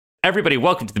Everybody,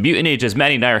 welcome to the Mutant Ages.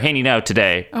 Maddie and I are hanging out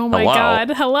today. Oh my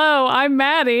God. Hello, I'm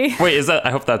Maddie. Wait,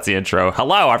 I hope that's the intro.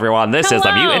 Hello, everyone. This is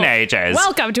the Mutant Ages.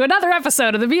 Welcome to another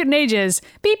episode of the Mutant Ages.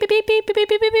 Beep, beep, beep, beep, beep,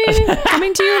 beep, beep, beep.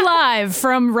 Coming to you live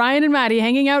from Ryan and Maddie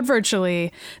hanging out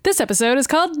virtually. This episode is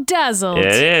called Dazzled. It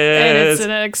is. And it's an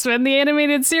X-Men the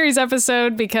Animated Series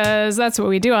episode because that's what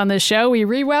we do on this show. We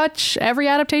rewatch every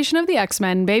adaptation of the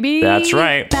X-Men, baby. That's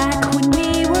right. Back when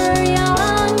we were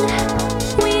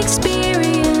young, we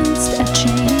experienced a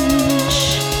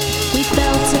change. We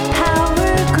felt a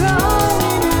power grow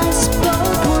in us,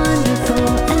 both wonderful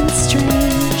and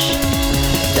strange.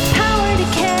 The power to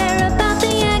care about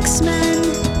the X-Men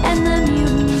and the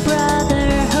Mutant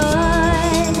Brotherhood.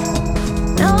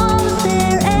 And all of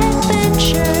their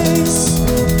adventures,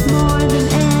 more than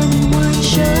anyone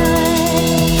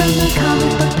should. From the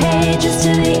comic book pages to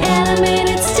the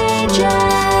animated stages.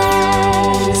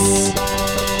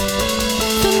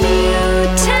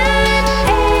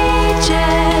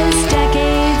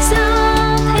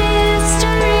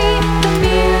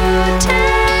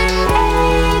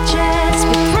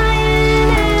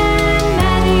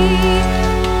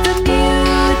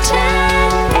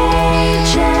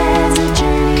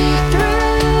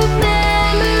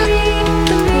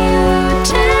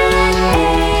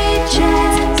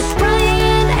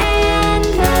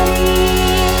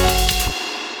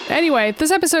 Anyway,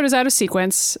 this episode is out of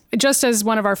sequence, just as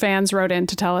one of our fans wrote in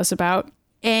to tell us about.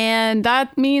 And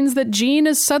that means that Jean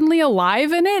is suddenly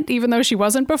alive in it, even though she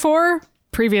wasn't before,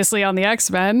 previously on the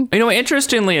X-Men. You know,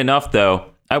 interestingly enough, though,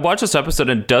 I watched this episode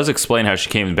and it does explain how she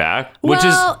came back.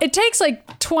 Well, it takes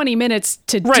like 20 minutes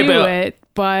to do it,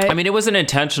 but... I mean, it wasn't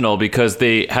intentional because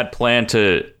they had planned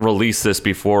to release this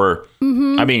before...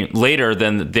 I mean, later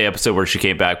than the episode where she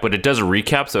came back, but it does a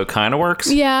recap, so it kind of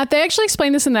works. Yeah, they actually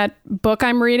explain this in that book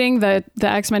I'm reading, the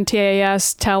X-Men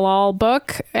TAS Tell-All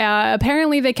book.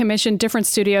 Apparently, they commissioned different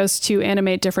studios to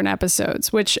animate different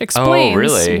episodes, which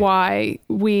explains why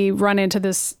we run into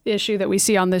this issue that we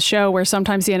see on this show, where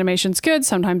sometimes the animation's good,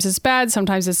 sometimes it's bad,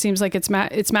 sometimes it seems like it's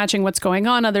matching what's going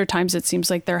on, other times it seems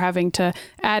like they're having to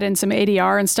add in some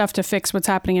ADR and stuff to fix what's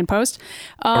happening in post.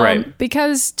 Right.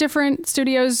 Because different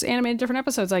studios animate different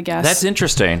episodes, I guess. That's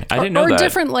interesting. I didn't know that. Or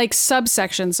different like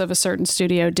subsections of a certain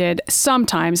studio did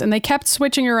sometimes, and they kept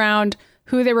switching around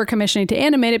who they were commissioning to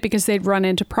animate it because they'd run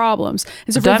into problems.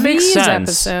 And so for these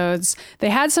episodes, they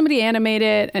had somebody animate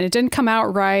it and it didn't come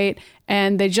out right,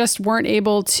 and they just weren't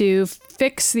able to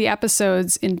fix the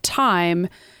episodes in time.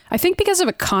 I think because of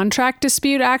a contract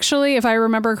dispute, actually, if I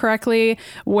remember correctly,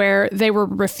 where they were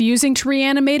refusing to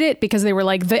reanimate it because they were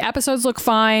like, the episodes look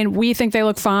fine, we think they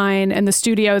look fine, and the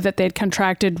studio that they'd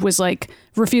contracted was like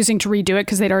refusing to redo it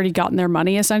because they'd already gotten their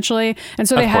money, essentially. And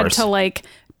so they had to like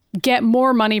get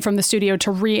more money from the studio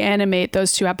to reanimate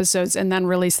those two episodes and then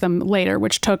release them later,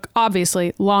 which took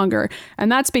obviously longer. And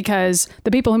that's because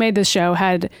the people who made this show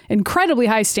had incredibly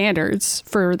high standards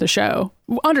for the show,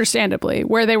 understandably,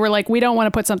 where they were like, we don't want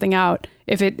to put something out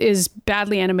if it is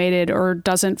badly animated or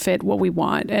doesn't fit what we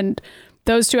want. And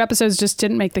those two episodes just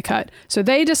didn't make the cut. So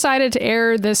they decided to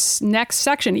air this next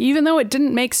section, even though it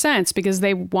didn't make sense, because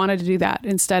they wanted to do that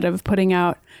instead of putting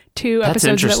out two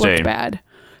episodes that looked bad.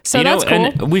 So that's cool.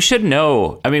 And we should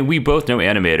know, I mean, we both know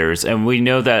animators, and we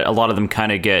know that a lot of them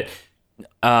kind of get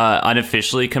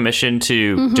unofficially commissioned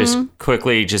to just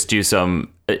quickly just do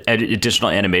some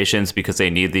additional animations because they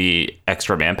need the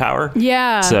extra manpower.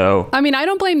 Yeah. So, I mean, I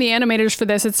don't blame the animators for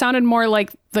this. It sounded more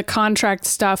like the contract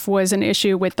stuff was an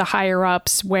issue with the higher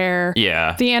ups where the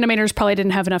animators probably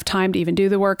didn't have enough time to even do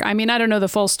the work. I mean, I don't know the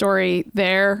full story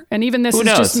there. And even this is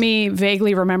just me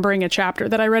vaguely remembering a chapter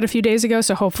that I read a few days ago.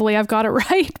 So hopefully I've got it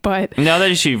right. But now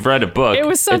that you've read a book, it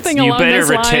was something along those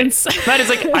lines. Matt is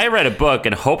like, I read a book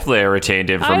and hopefully I retained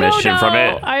information from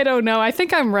it. I don't know. I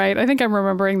think I'm right. I think I'm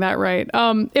remembering that right.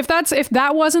 If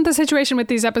that wasn't the situation with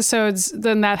these episodes,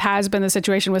 then that has been the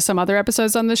situation with some other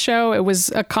episodes on the show. It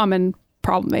was a common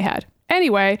problem they had.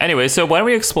 Anyway, so why don't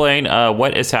we explain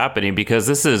what is happening, because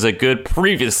this is a good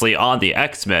previously on the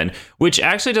X-Men, which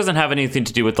actually doesn't have anything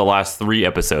to do with the last 3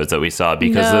 episodes that we saw,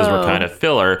 because those were kind of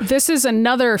filler. This is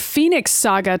another Phoenix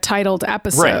Saga titled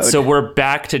episode. Right, so we're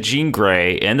back to Jean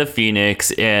Grey and the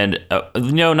Phoenix, and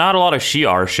not a lot of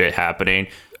Shi'ar shit happening.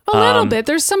 A little bit.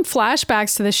 There's some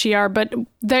flashbacks to the Shi'ar, but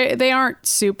they aren't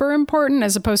super important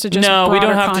as opposed to just no, we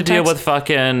don't have context. to deal with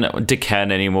fucking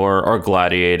Deken anymore, or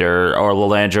Gladiator, or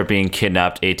Lalandra being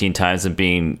kidnapped 18 times and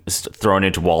being thrown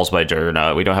into walls by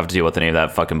Juggernaut. We don't have to deal with any of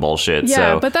that fucking bullshit.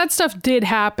 Yeah, so. but that stuff did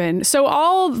happen. So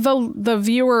all the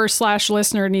viewer /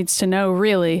 listener needs to know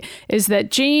really is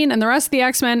that Jean and the rest of the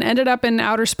X-Men ended up in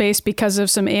outer space because of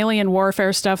some alien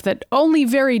warfare stuff that only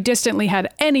very distantly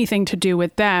had anything to do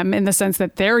with them, in the sense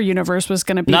that their universe was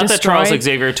going to be Not destroyed. that Charles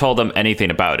Xavier told them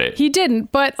anything about it. He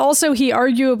didn't, but also he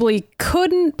arguably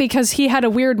couldn't, because he had a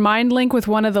weird mind link with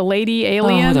one of the lady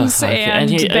aliens, and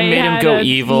they made him had go a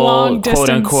evil, long quote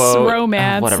unquote.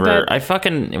 romance. Whatever.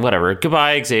 Whatever.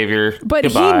 Goodbye, Xavier. But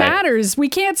Goodbye. he matters. We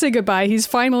can't say goodbye. He's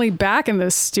finally back in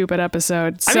this stupid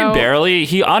episode. So, I mean, barely.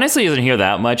 He honestly isn't here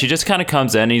that much. He just kind of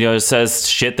comes in. He just says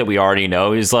shit that we already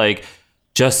know. He's like,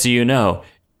 just so you know,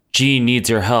 Jean needs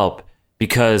your help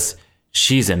because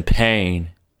she's in pain.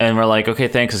 And we're like, okay,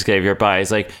 thanks, Xavier. Bye.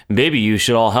 He's like, maybe you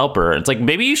should all help her. It's like,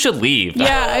 maybe you should leave.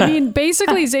 Yeah, I mean,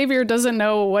 basically, Xavier doesn't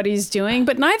know what he's doing,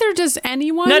 but neither does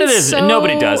anyone.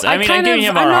 Nobody does. I mean, I'm giving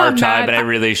him a hard time, but I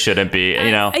really shouldn't be,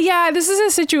 you know? Yeah, this is a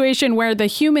situation where the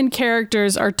human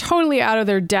characters are totally out of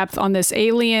their depth on this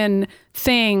alien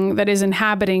thing that is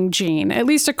inhabiting Jean, at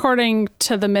least according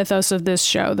to the mythos of this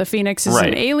show. The Phoenix is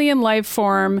an alien life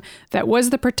form that was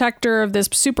the protector of this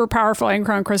super powerful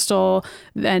Ancron crystal,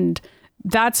 and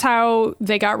that's how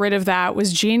they got rid of that.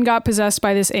 Was Jean got possessed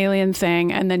by this alien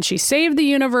thing, and then she saved the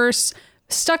universe,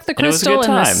 stuck the crystal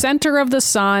in the center of the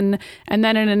sun, and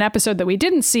then in an episode that we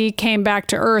didn't see, came back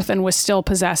to Earth and was still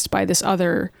possessed by this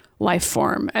other life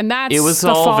form. And that's it was the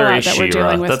all very that we're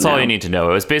dealing with. That's now. all you need to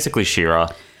know. It was basically She-Ra.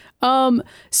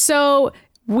 So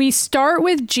we start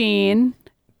with Jean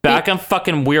back on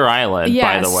fucking Weir Island,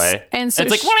 by the way. And so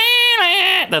it's like,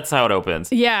 that's how it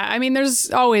opens. Yeah, I mean, there's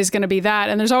always going to be that,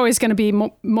 and there's always going to be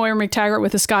Moira McTaggart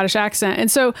with a Scottish accent. And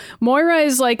so Moira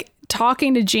is like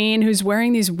talking to Jean, who's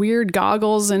wearing these weird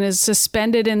goggles and is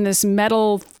suspended in this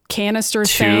metal canister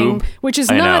thing, which is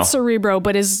not Cerebro,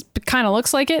 but kind of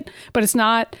looks like it, but it's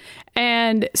not.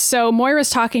 And so Moira's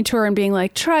talking to her and being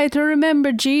like, try to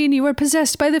remember, Jean, you were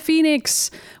possessed by the Phoenix.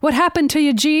 What happened to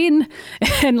you, Jean?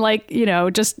 And like, you know,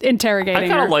 just interrogating her. I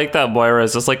kind of like that Moira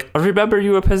is just like, I remember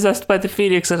you were possessed by the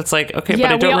Phoenix. And it's like, okay, but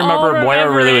I don't remember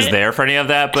Moira really was there for any of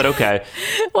that, but okay.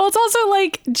 Well, it's also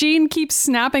like Jean keeps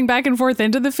snapping back and forth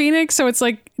into the Phoenix. So it's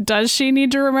like, does she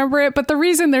need to remember it? But the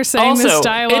reason they're saying this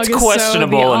dialogue is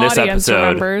questionable so the in this episode.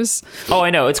 Remembers. Oh, I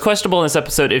know. It's questionable in this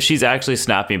episode if she's actually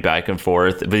snapping back and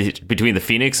forth between the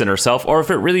Phoenix and herself, or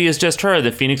if it really is just her,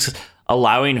 the Phoenix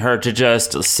allowing her to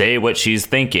just say what she's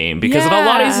thinking. Because in a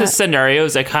lot of these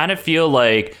scenarios, I kind of feel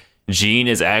like Jean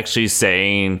is actually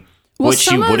saying what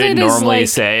she wouldn't normally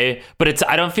say, but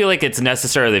I don't feel like it's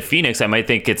necessarily the Phoenix. I might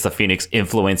think it's the Phoenix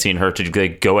influencing her to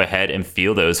like, go ahead and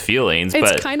feel those feelings.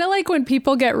 It's kind of like when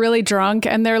people get really drunk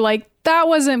and they're like, that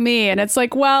wasn't me. And it's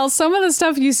like, well, some of the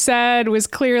stuff you said was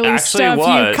clearly stuff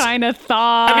you kind of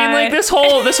thought. I mean, like this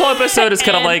whole episode is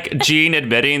kind of like Jean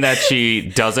admitting that she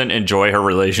doesn't enjoy her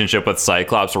relationship with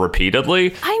Cyclops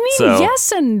repeatedly. I mean,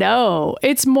 yes and no.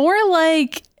 It's more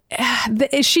like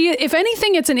if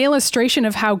anything, it's an illustration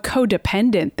of how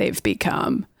codependent they've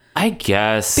become. I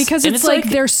guess. Because it's like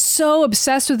they're so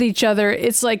obsessed with each other,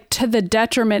 it's like to the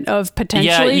detriment of potentially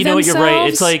themselves. Yeah, you know what, you're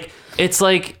right. It's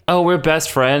like, oh, we're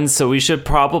best friends, so we should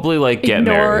probably like get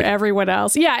married. Ignore everyone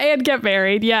else. Yeah, and get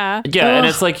married. Yeah. Yeah, and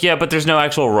it's like, yeah, but there's no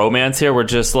actual romance here. We're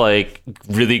just like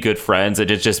really good friends,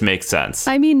 and it just makes sense.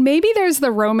 I mean, maybe there's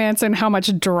the romance and how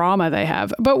much drama they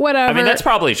have, but whatever. I mean, that's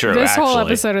probably true. This whole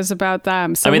episode is about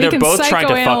them, so I mean, we they're can both trying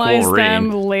to fuck Wolverine.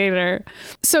 Them later.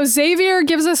 So Xavier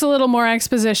gives us a little more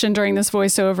exposition during this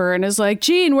voiceover and is like,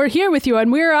 Jean, we're here with you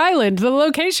on Weir Island, the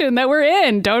location that we're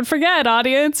in. Don't forget,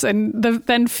 audience. And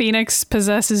then Phoenix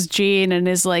possesses Jean and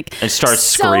is like, and starts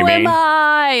screaming. Am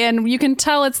I. And you can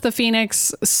tell it's the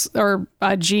Phoenix or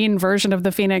a Jean version of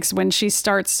the Phoenix when she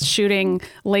starts shooting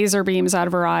laser beams out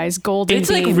of her eyes, golden beams.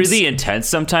 It's like really intense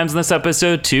sometimes in this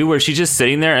episode too, where she's just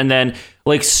sitting there and then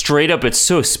like straight up, it's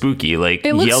so spooky. Like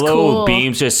yellow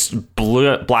beams just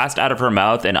blast out of her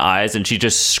mouth and eyes, and she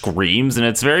just screams. And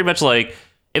it's very much like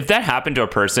if that happened to a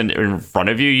person in front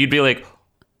of you, you'd be like,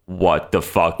 what the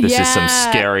fuck? This is some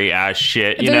scary ass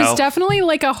shit, you know? There's definitely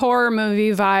like a horror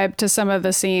movie vibe to some of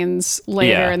the scenes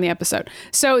later in the episode.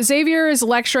 So Xavier is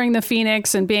lecturing the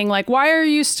Phoenix and being like, why are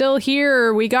you still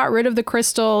here? We got rid of the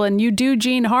crystal and you do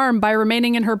Jean harm by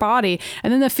remaining in her body.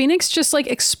 And then the Phoenix just like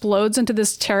explodes into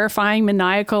this terrifying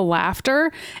maniacal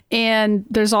laughter. And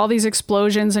there's all these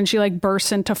explosions and she like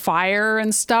bursts into fire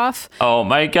and stuff. Oh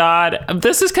my God.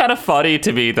 This is kind of funny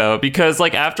to me though, because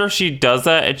like after she does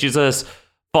that and she just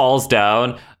falls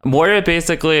down, Moira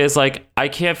basically is like, I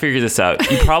can't figure this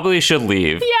out. You probably should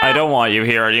leave. I don't want you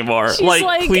here anymore.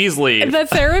 Like, please leave. The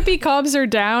therapy calms her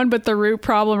down, but the root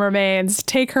problem remains.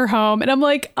 Take her home. And I'm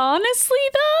like, honestly,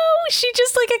 though, she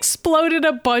just like exploded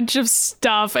a bunch of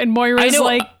stuff. And Moira's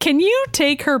like, can you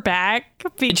take her back?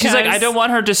 Because she's like, I don't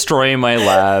want her destroying my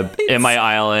lab and my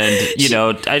island. You know,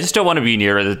 I just don't want to be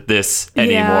near this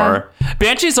anymore.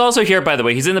 Banshee's also here, by the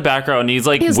way. He's in the background and he's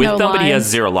like with them, but he has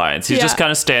 0 lines. He's just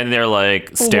kind of standing there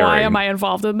like staring. Why am I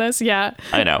involved in this? Yeah.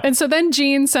 I know. And so then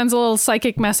Jean sends a little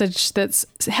psychic message that's,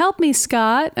 help me,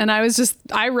 Scott. And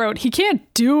I wrote, he can't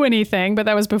do anything. But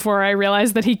that was before I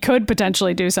realized that he could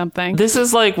potentially do something. This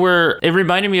is like where it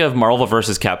reminded me of Marvel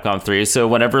vs. Capcom 3. So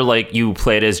whenever like you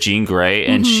played as Jean Grey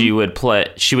and she would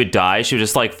die, she would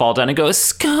just like fall down and go,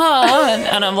 Scott.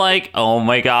 And I'm like, oh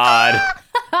my God.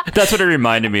 That's what it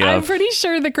reminded me of. I'm pretty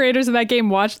sure the creators of that game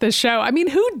watched this show. I mean,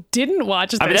 who didn't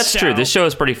watch this show? I mean, that's true. This show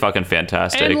is pretty fucking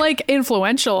fantastic. And like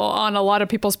influential on a lot of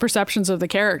people's perceptions of the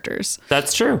characters.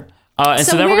 That's true. And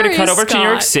so then we're going to cut over to New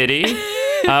York City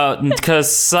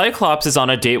because Cyclops is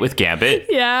on a date with Gambit.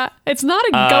 Yeah. It's not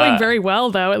going very well,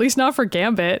 though, at least not for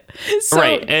Gambit.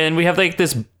 Right. And we have like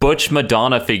this butch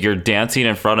Madonna figure dancing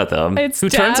in front of them who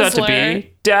turns out to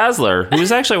be Dazzler, who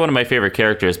is actually one of my favorite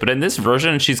characters. But in this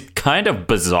version, she's kind of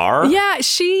bizarre. Yeah,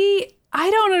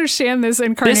 I don't understand this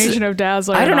incarnation of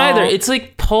Dazzler. I don't either. It's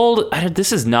like pulled.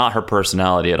 This is not her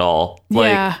personality at all.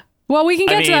 Yeah. Well, we can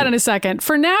get to that in a second.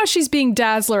 For now, she's being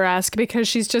Dazzler-esque because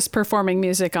she's just performing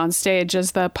music on stage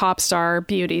as the pop star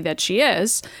beauty that she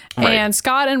is. Right. And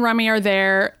Scott and Remy are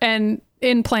there and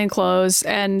in plain clothes.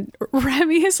 And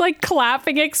Remy is like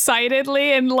clapping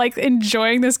excitedly and like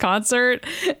enjoying this concert.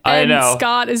 And I know.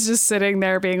 Scott is just sitting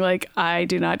there being like, I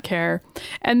do not care.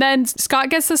 And then Scott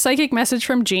gets the psychic message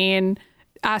from Jean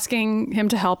asking him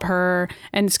to help her,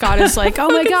 and Scott is like, oh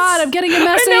my God, I'm getting a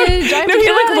message.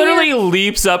 He like literally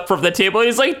leaps up from the table.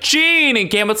 He's like, Jean, and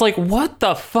Gambit's like, what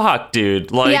the fuck,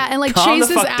 dude? Like, yeah, and like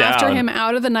chases after him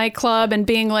out of the nightclub and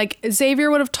being like,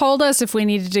 Xavier would have told us if we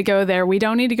needed to go there. We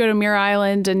don't need to go to Muir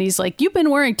Island. And he's like, you've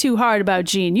been worrying too hard about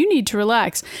Jean. You need to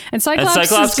relax. And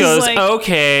Cyclops goes, like,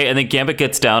 okay, and then Gambit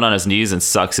gets down on his knees and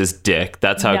sucks his dick.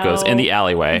 That's how it goes in the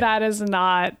alleyway. That is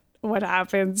not what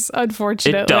happens,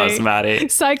 unfortunately. It does, Maddie.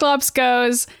 Cyclops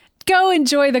goes, go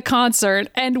enjoy the concert,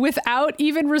 and without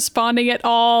even responding at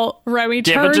all, Remy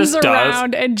turns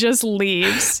around and just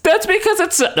leaves. That's because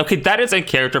it's okay. That is in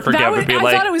character for Gambit.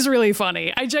 I thought it was really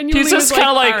funny. I genuinely he's just kind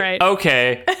of like, all right.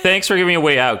 Okay, thanks for giving me a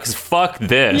way out because fuck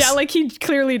this. Yeah, like he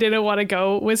clearly didn't want to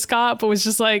go with Scott, but was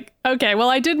just like, okay, well,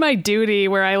 I did my duty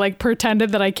where I like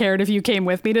pretended that I cared if you came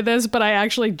with me to this, but I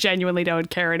actually genuinely don't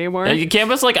care anymore.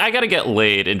 Gambit's like, I gotta get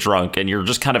laid and drunk, and you're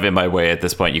just kind of in my way at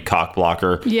this point, you cock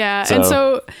blocker. Yeah, and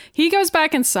so he goes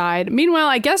back inside. Meanwhile,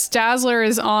 I guess Dazzler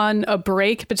is on a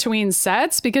break between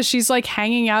sets because she's like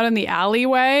hanging out in the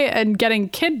alleyway and getting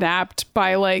kidnapped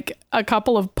by like a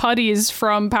couple of putties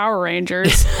from Power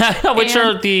Rangers. Which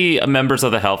are the members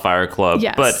of the Hellfire Club.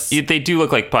 Yes. But they do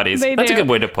look like putties. That's a good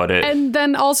way to put it. And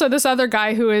then also this other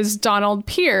guy who is Donald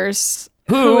Pierce,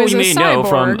 who you may know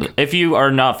from, if you are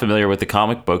not familiar with the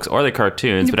comic books or the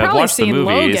cartoons, but have watched the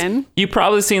movies, you've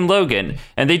probably seen Logan.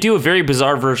 And they do a very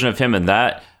bizarre version of him in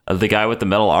that. The guy with the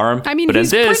metal arm. I mean, but he's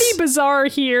pretty bizarre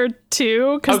here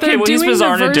too. Okay, well, he's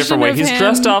bizarre in a different way. He's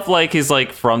dressed off like he's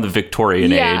like from the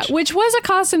Victorian age. Yeah, which was a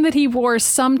costume that he wore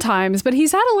sometimes, but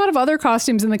he's had a lot of other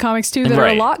costumes in the comics too that are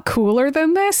a lot cooler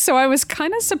than this. So I was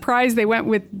kind of surprised they went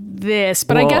with this.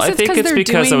 But I guess it's because they're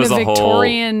doing the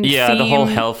Victorian theme the whole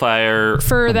Hellfire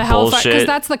for the Hellfire, because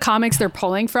that's the comics they're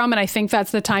pulling from, and I think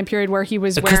that's the time period where he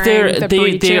was wearing the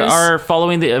breeches. They are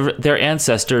following their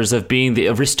ancestors of being the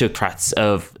aristocrats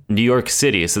of New York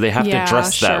City, so they have to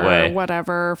dress that way.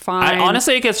 Whatever, fine.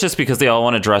 Honestly, I guess just because they all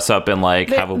want to dress up and like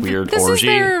have a weird orgy. This is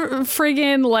their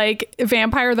friggin' like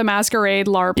Vampire the Masquerade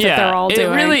LARP that they're all doing.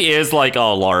 It really is like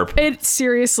all LARP. It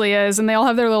seriously is, and they all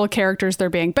have their little characters they're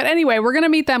being. But anyway, we're gonna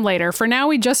meet them later. For now,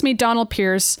 we just meet Donald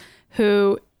Pierce,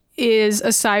 who is a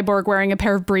cyborg wearing a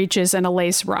pair of breeches and a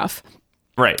lace ruff.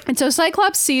 Right. And so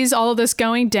Cyclops sees all of this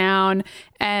going down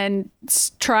and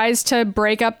tries to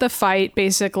break up the fight,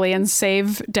 basically, and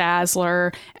save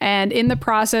Dazzler. And in the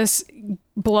process,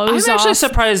 blows I'm actually off.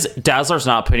 surprised Dazzler's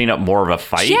not putting up more of a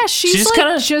fight. Yeah, she's like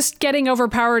kinda... just getting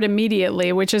overpowered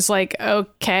immediately, which is like,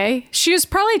 okay. She was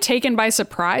probably taken by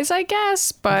surprise, I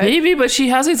guess, but... Maybe, but she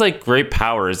has these like great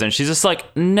powers and she's just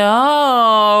like,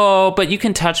 no, but you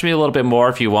can touch me a little bit more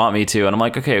if you want me to. And I'm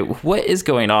like, okay, what is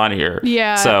going on here?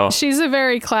 Yeah, so she's a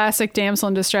very classic damsel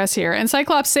in distress here. And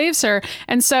Cyclops saves her.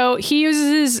 And so he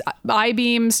uses his eye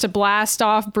beams to blast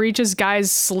off Breach's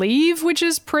guy's sleeve, which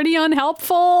is pretty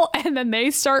unhelpful. And then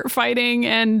they start fighting,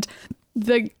 and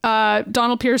the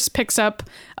Donald Pierce picks up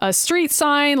a street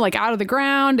sign like out of the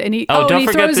ground, and he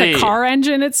throws a car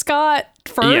engine at Scott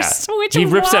first. Yeah. Which he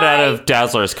rips it out of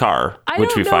Dazzler's car,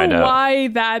 which we find out. Why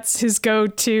that's his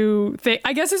go-to thing.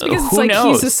 I guess it's because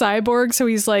he's a cyborg, so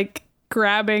he's like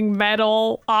grabbing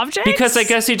metal objects. Because I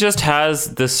guess he just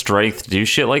has the strength to do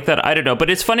shit like that. I don't know, but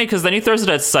it's funny because then he throws it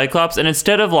at Cyclops, and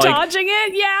instead of like dodging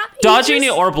it,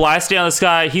 it or blasting out of the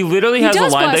sky, he literally has a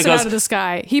line that goes out of the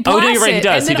sky. He blasts you're right, he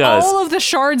does. And then all of the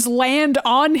shards land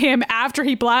on him after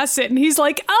he blasts it, and he's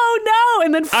like, "Oh no!"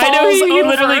 and then falls I know he over.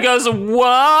 literally goes,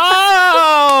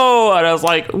 "Whoa!" and I was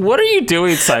like, "What are you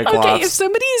doing, Cyclops?" Okay, if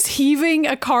somebody's heaving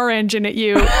a car engine at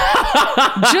you,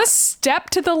 just step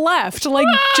to the left, like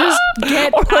just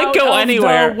get or like out go of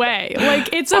anywhere. the way.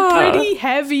 Like it's a pretty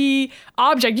heavy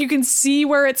object. You can see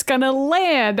where it's gonna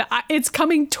land. It's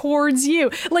coming towards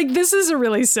you. Like this is a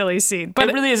really silly scene, but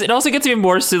it really is. It also gets even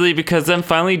more silly because then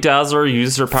finally Dazzler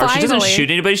uses her power. She doesn't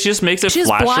shoot anybody. She just makes it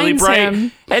flash really bright.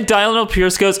 Him. And Donald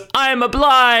Pierce goes, "I'm a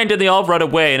blind," and they all run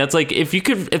away. And it's like,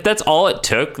 if that's all it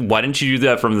took, why didn't you do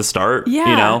that from the start? Yeah,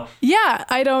 you know? Yeah,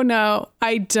 I don't know.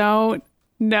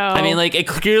 No. I mean, like, it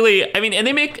clearly... I mean, and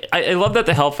they make... I love that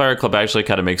the Hellfire Club actually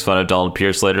kind of makes fun of Donald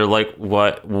Pierce later. Like,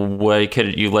 why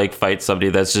could you, like, fight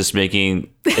somebody that's just making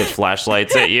it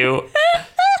flashlights at you?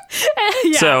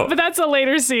 Yeah, but that's a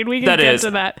later scene. We can get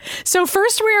to that. So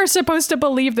first we are supposed to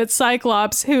believe that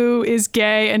Cyclops, who is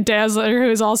gay, and Dazzler,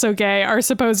 who is also gay, are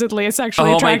supposably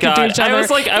sexually attracted to each other. I was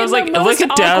like, look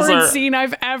at Dazzler. Awkward scene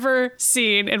I've ever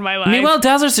seen in my life. Meanwhile,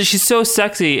 Dazzler says she's so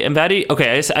sexy, and Maddie.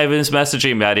 Okay, I've been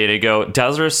messaging Maddie and I go,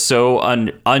 Dazzler is so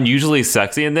unusually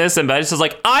sexy in this, and Maddie says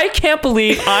like, I can't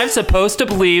believe I'm supposed to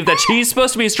believe that she's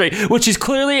supposed to be straight, which she's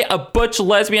clearly a butch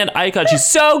lesbian icon. She's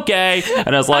so gay,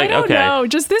 and I was like, I don't know.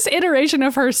 Just this iteration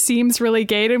of her seems really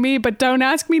gay to me, but don't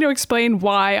ask me to explain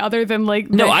why, other than like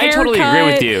the haircut, I totally agree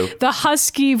with you. The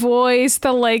husky voice,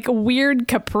 the like weird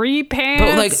capri pants.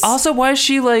 But like, also, why is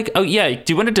she like? Oh yeah,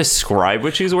 do you want to describe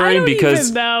what she's wearing?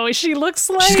 Because no, she looks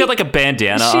like she's got like a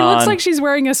bandana. She looks like she's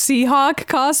wearing a Seahawk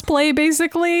cosplay,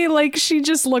 basically. Like she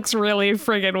just looks really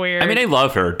friggin' weird. I mean, I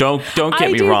love her. Don't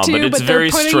get me wrong, but it's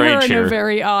very strange her in here. A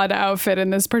very odd outfit in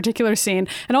this particular scene,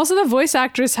 and also the voice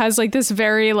actress has like this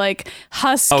very like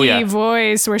husky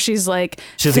voice where she's like,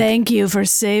 "Thank you for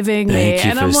saving me,"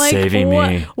 and I'm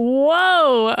like,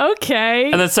 "Whoa,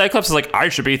 okay." And then Cyclops is like, "I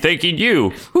should be thanking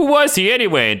you. Who was he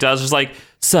anyway?" And Dazzler's like,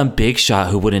 "Some big shot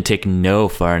who wouldn't take no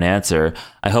for an answer.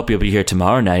 I hope you'll be here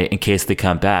tomorrow night in case they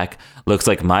come back. Looks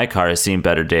like my car has seen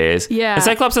better days." Yeah. And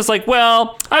Cyclops is like,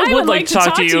 "Well, I would like to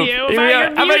talk to you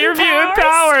about your mutant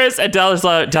powers." And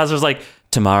Dazzler's like,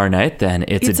 "Tomorrow night, then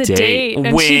it's a date."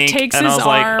 And wink. She takes and his I was arm.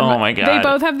 like, "Oh my god!" They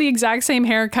both have the exact same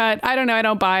haircut. I don't know. I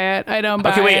don't buy it.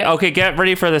 Okay, get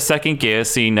ready for the second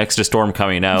gayest scene next to Storm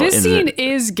coming out. This scene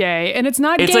is gay, and it's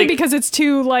not gay like, because it's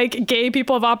two like gay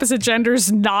people of opposite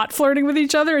genders not flirting with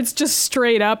each other. It's just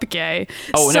straight up gay.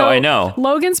 No, I know.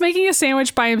 Logan's making a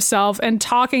sandwich by himself and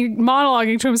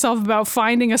monologuing to himself about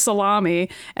finding a salami.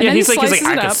 And then he's like,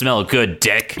 I can smell a good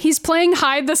dick. He's playing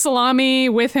hide the salami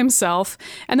with himself,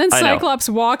 and then Cyclops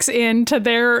walks into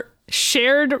their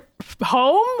shared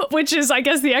home, which is I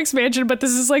guess the X-Mansion, but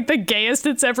this is like the gayest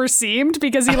it's ever seemed,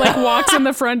 because he like walks in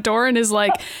the front door and is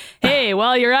like, "Hey,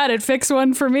 while you're at it, fix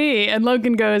one for me." And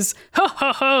Logan goes, "Ho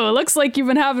ho ho, looks like you've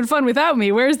been having fun without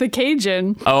me. Where's the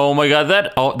Cajun?" Oh my god,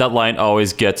 that line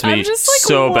always gets me. I'm just like,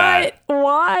 so bad.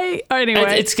 Why?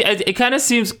 Anyway, it kind of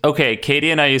seems okay.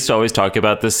 Katie and I used to always talk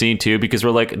about this scene too, because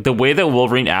we're like, the way that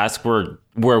Wolverine asks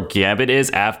where Gambit is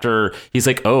after he's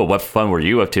like, "Oh, what fun were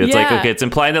you up to?" It's like, okay, it's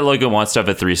implying that Logan wants to have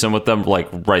a threesome with them, like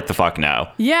right the fuck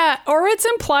now. Yeah, or it's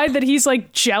implied that he's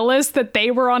like jealous that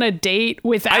they were on a date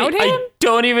without him. I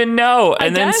don't even know.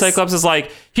 And then Cyclops is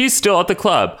like, "He's still at the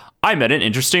club. I met an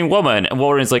interesting woman." And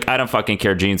Wolverine's like, "I don't fucking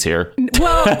care. Jean's here."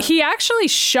 Well, he actually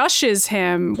shushes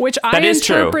him, which I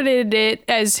interpreted it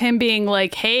as him being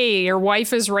like, "Hey, your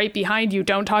wife is right behind you.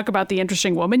 Don't talk about the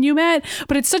interesting woman you met."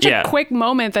 But it's such a quick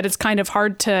moment that it's kind of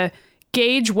hard to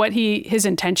gauge what his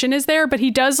intention is there. But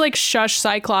he does like shush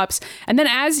Cyclops. And then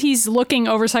as he's looking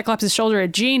over Cyclops' shoulder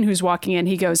at Jean, who's walking in,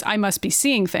 he goes, "I must be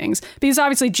seeing things." Because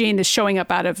obviously Jean is showing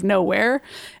up out of nowhere.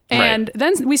 And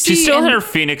then we see... She's still in her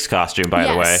Phoenix costume, by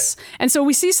the way. And so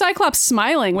we see Cyclops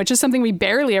smiling, which is something we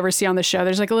barely ever see on the show.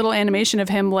 There's like a little animation of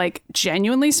him like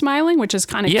genuinely smiling, which is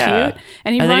kind of cute.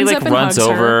 And he runs up and runs hugs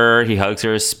over her. He hugs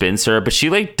her, spins her, but she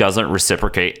like doesn't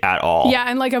reciprocate at all. Yeah,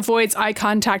 and like avoids eye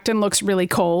contact and looks really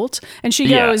cold. And she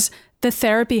goes, the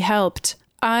therapy helped.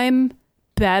 I'm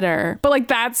better. But like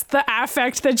that's the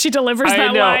affect that she delivers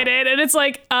that line in, and it's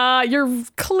like you're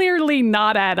clearly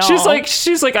not at all.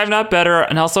 She's like I'm not better,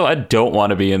 and also I don't want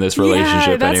to be in this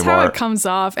relationship that's anymore. How it comes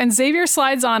off. And Xavier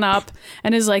slides on up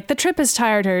and is like, the trip has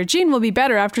tired her. Jean will be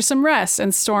better after some rest.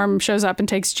 And Storm shows up and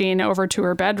takes Jean over to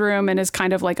her bedroom and is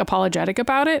kind of like apologetic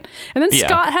about it. And then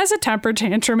Scott has a temper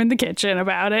tantrum in the kitchen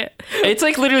about it. It's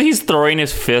like literally he's throwing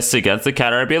his fists against the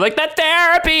counter and being like, the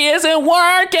therapy isn't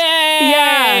working.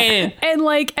 Yeah. And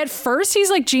like at first he's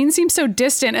like, Jean seems so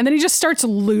distant, and then he just starts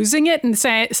losing it and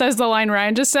says the line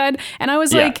Ryan just said, and I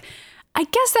was like, I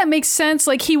guess that makes sense.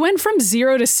 Like he went from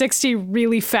 0 to 60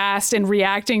 really fast and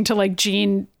reacting to like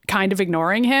Jean kind of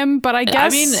ignoring him, but I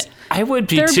guess I would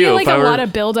be there'd too. There'd be like a lot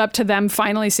of build up to them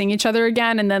finally seeing each other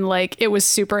again, and then like it was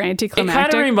super anticlimactic.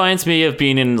 It kind of reminds me of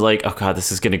being in like, oh god,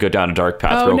 this is going to go down a dark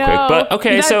path real quick. But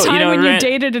okay, that so time when you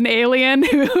dated an alien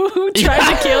who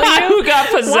tried to kill you, who got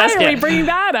possessed. Why are we bringing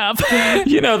that up?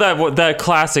 that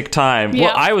classic time. Yeah.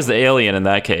 Well, I was the alien in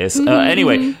that case.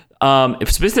 Anyway,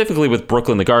 specifically with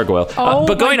Brooklyn the Gargoyle.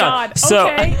 But going on,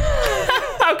 so.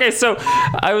 Okay, so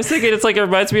I was thinking it's like it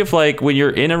reminds me of like when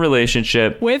you're in a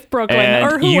relationship with Brooklyn and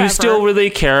or whoever. You still really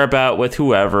care about with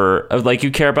whoever, like you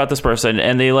care about this person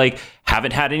and they like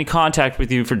haven't had any contact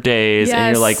with you for days,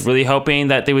 and you're like really hoping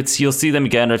that you'll see them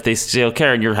again, or if they still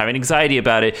care, and you're having anxiety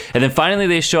about it, and then finally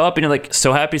they show up and you're like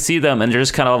so happy to see them, and they're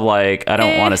just kind of like, I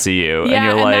don't want to see you. Yeah, and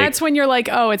you're like, that's when you're like,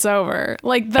 oh, it's over.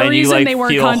 Like the reason like, they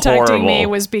weren't contacting me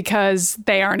was because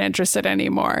they aren't interested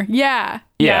anymore. Yeah,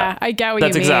 I get what you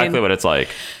mean. That's exactly what it's like.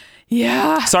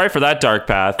 Yeah. Sorry for that dark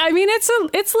path. I mean,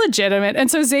 it's legitimate. And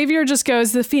so Xavier just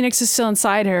goes, the Phoenix is still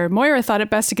inside her. Moira thought it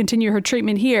best to continue her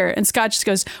treatment here. And Scott just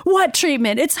goes, what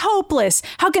treatment? It's hopeless.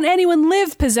 How can anyone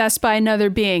live possessed by another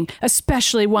being,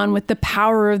 especially one with the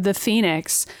power of the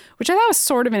Phoenix? Which I thought was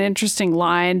sort of an interesting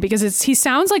line, because he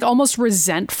sounds like almost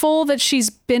resentful that she's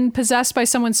been possessed by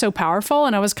someone so powerful.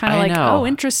 And I was kind of like, oh,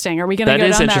 interesting. Are we going to go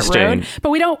down that road?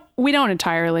 But we don't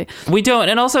entirely. We don't.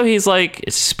 And also he's like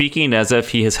speaking as if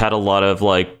he has had a lot of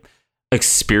like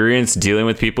experience dealing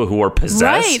with people who are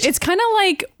possessed. Right. It's kind of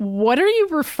like, what are you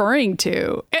referring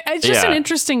to? It's just an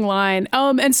interesting line.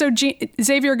 And so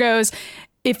Xavier goes,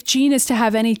 if Jean is to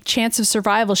have any chance of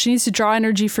survival, she needs to draw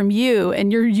energy from you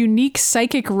and your unique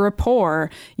psychic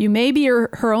rapport. You may be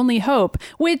her only hope,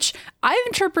 which I've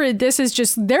interpreted this as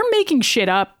just they're making shit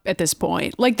up at this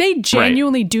point. Like they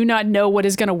genuinely do not know what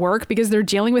is going to work because they're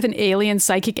dealing with an alien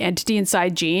psychic entity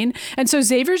inside Jean. And so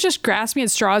Xavier's just grasping at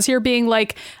straws here, being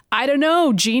like, I don't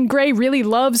know, Jean Grey really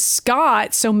loves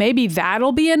Scott, so maybe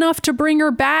that'll be enough to bring her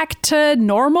back to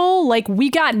normal. Like we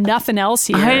got nothing else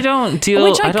here. I don't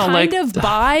kind of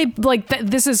buy. Like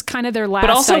this is kind of their last. But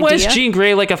also, idea. why is Jean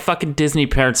Grey like a fucking Disney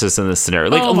princess in this scenario?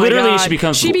 Like literally, she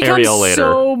becomes Ariel later.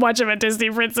 So much of a Disney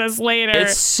princess later.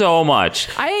 It's so much.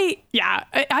 I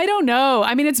don't know.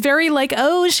 I mean, it's very like,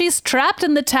 oh, she's trapped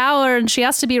in the tower and she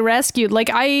has to be rescued. Like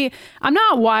I'm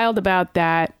not wild about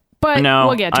that. But no,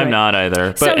 we'll get to I'm not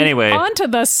either. But so anyway. On to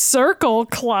the Circle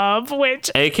Club, which...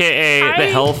 AKA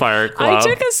the Hellfire Club. I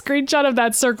took a screenshot of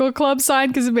that Circle Club sign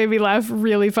because it made me laugh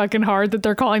really fucking hard that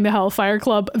they're calling the Hellfire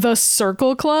Club the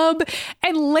Circle Club.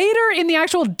 And later in the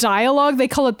actual dialogue, they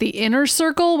call it the Inner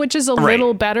Circle, which is a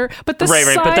little better. But the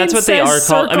sign but that's what they are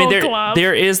called. I mean, Club.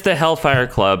 there is the Hellfire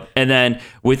Club, and then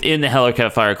within the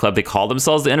Hellfire Club, they call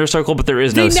themselves the Inner Circle, but there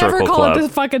is no Circle Club. They never call it the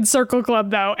fucking Circle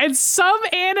Club, though. And some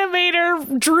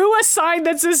animator drew a sign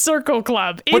that says Circle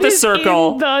Club. With a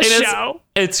circle. In the show.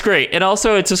 It's great. And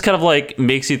also, it just kind of like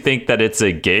makes you think that it's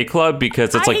a gay club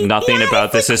because it's like nothing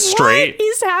about this is straight. What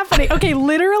is happening? Okay,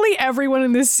 literally everyone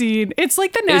in this scene. It's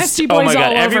like the Nasty Boys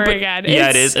all over again.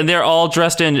 Yeah, it is. And they're all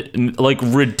dressed in like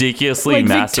ridiculously like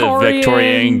massive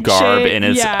Victorian garb. Shit. And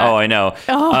it's, I know.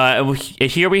 Oh.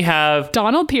 Here we have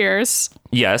Donald Pierce.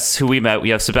 Yes, who we met.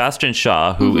 We have Sebastian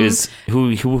Shaw, who is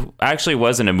who actually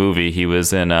was in a movie. He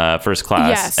was in First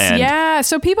Class. Yes,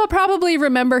 so people probably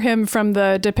remember him from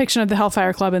the depiction of the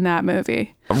Hellfire Club in that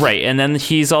movie. Right, and then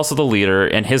he's also the leader,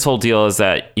 and his whole deal is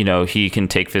that, you know, he can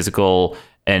take physical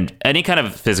and any kind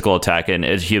of physical attack, and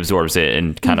he absorbs it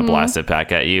and kind of blasts it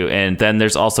back at you. And then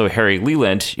there's also Harry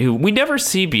Leland, who we never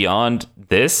see beyond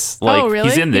this. Like, really?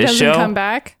 He's in this show. He doesn't come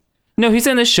back? No, he's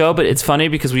in this show, but it's funny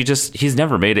because he's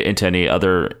never made it into any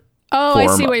other form I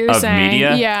see what you're of saying.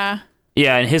 media. Yeah.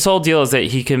 Yeah, and his whole deal is that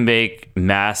he can make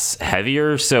mass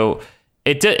heavier, so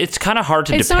it's kind of hard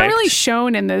to depict. It's not really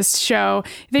shown in this show.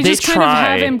 They just kind of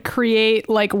have him create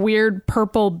like weird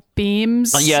purple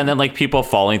beams. Yeah, and then like people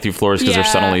falling through floors because they're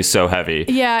suddenly so heavy.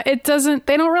 Yeah, they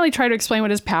don't really try to explain what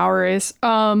his power is.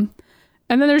 And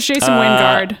then there's Jason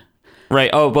Wingard. Right.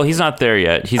 Oh, well, he's not there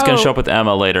yet. He's going to show up with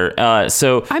Emma later.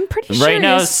 So I'm pretty sure. Right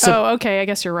now, okay. I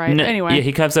guess you're right. Anyway. Yeah,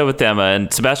 he comes up with Emma,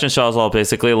 and Sebastian Shaw's all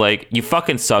basically like, "You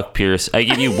fucking suck, Pierce. I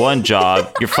give you one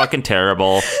job. You're fucking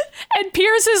terrible." And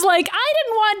Pierce is like, "I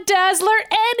didn't want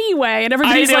Dazzler anyway." And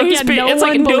everybody's like,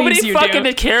 "Yeah, nobody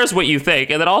fucking cares what you think."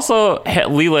 And then also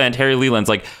Harry Leland's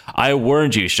like, "I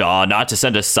warned you, Shaw, not to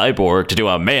send a cyborg to do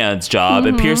a man's job."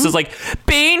 And Pierce is like,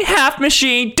 "Being half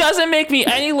machine doesn't make me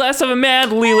any less of a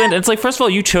man, Leland." And it's like, first of all,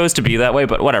 you chose to be that way,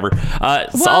 but whatever.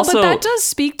 But that does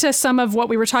speak to some of what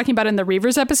we were talking about in the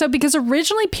Reavers episode, because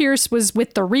originally Pierce was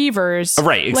with the Reavers.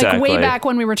 Right, exactly. Like way back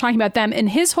when we were talking about them. And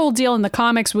his whole deal in the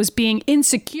comics was being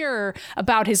insecure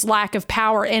about his lack of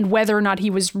power and whether or not he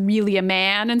was really a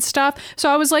man and stuff. So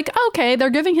I was like, okay,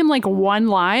 they're giving him like one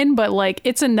line, but like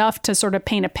it's enough to sort of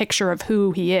paint a picture of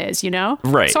who he is, you know?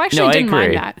 Right. So I actually didn't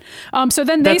mind that. So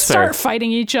then they start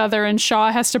fighting each other, and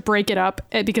Shaw has to break it up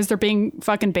because they're being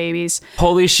fucking babies.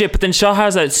 Holy shit. But then Shaw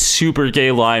has that super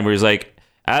gay line where he's like,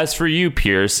 "As for you,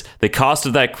 Pierce, the cost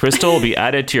of that crystal will be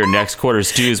added to your next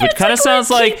quarter's dues," which kind of sounds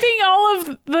like keeping all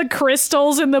of the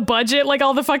crystals in the budget, like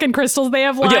all the fucking crystals they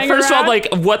have lying around. Yeah, first of all, like,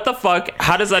 what the fuck?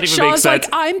 How does that even make sense? Like,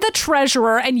 I'm the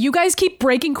treasurer, and you guys keep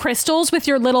breaking crystals with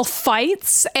your little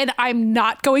fights, and I'm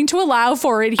not going to allow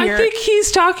for it here. I think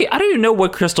he's talking. I don't even know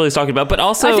what crystal he's talking about, but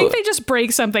also I think they just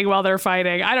break something while they're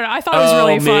fighting. I don't know. I thought it was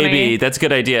really funny. Maybe that's a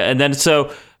good idea. And then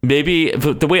so maybe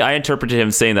the way I interpreted him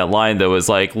saying that line though is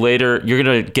like, later you're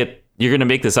gonna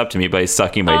make this up to me by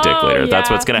sucking my dick later. Yeah.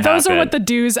 That's what's gonna happen. Those are what the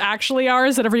dues actually are,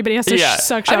 is that everybody has to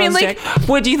suck Shaw's dick.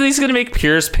 What do you think he's gonna make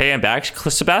Pierce pay him back?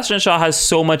 Sebastian Shaw has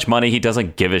so much money, he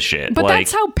doesn't give a shit. But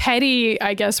that's how petty,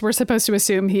 I guess, we're supposed to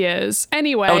assume he is.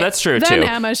 Anyway, that's true then too.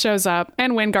 Emma shows up,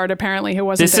 and Wingard apparently, who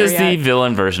wasn't there yet. This is the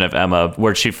villain version of Emma,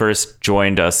 where she first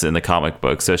joined us in the comic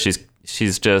book. So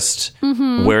she's just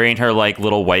wearing her like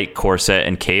little white corset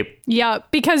and cape. Yeah,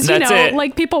 because,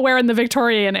 like people wear in the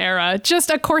Victorian era, just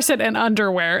a corset and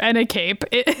underwear and a cape.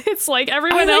 It's like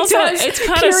everyone else has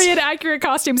period accurate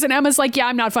costumes. And Emma's like, yeah,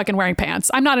 I'm not fucking wearing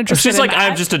pants. I'm not interested in that. She's like,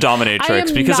 I'm just a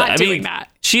dominatrix. Because I mean,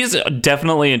 she's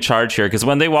definitely in charge here, because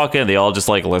when they walk in, they all just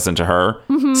like listen to her.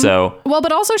 So well,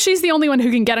 but also she's the only one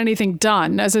who can get anything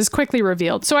done, as is quickly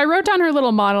revealed. So I wrote down her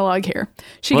little monologue here.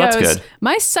 She goes,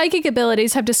 "My psychic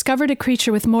abilities have discovered a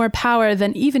creature with more power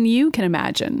than even you can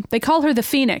imagine. They call her the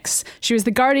Phoenix. She was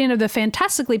the guardian of the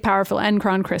fantastically powerful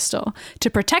Encron crystal. To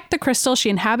protect the crystal, she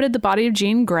inhabited the body of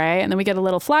Jean Grey." And then we get a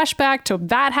little flashback to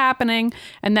that happening,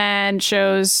 and then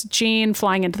shows Jean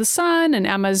flying into the sun, and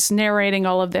Emma's narrating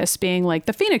all of this, being like,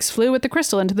 "The Phoenix flew with the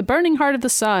crystal into the burning heart of the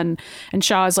sun." And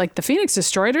Shaw is like, "The Phoenix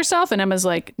destroyed herself?" And Emma's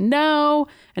like, "No,"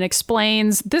 and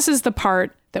explains this is the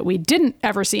part that we didn't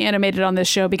ever see animated on this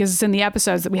show, because it's in the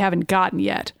episodes that we haven't gotten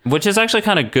yet. Which is actually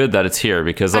kind of good that it's here,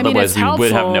 because otherwise we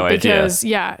would have no idea.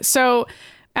 Yeah. So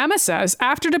Emma says,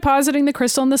 "After depositing the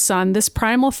crystal in the sun, this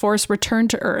primal force returned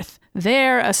to Earth.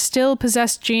 There, a still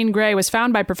possessed Jean Grey was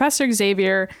found by Professor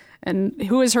Xavier, and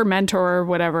who is her mentor or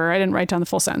whatever." I didn't write down the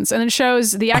full sentence. And it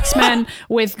shows the X-Men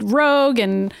with Rogue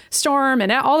and Storm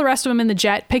and all the rest of them in the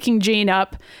jet, picking Jean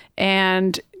up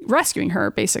and rescuing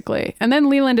her, basically. And then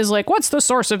Leland is like, "What's the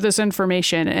source of this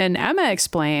information?" And Emma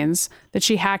explains that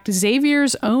she hacked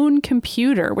Xavier's own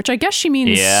computer, which I guess she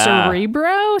means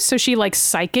Cerebro. So she like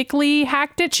psychically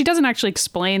hacked it. She doesn't actually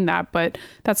explain that, but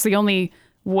that's the only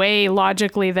way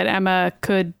logically that Emma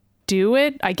could do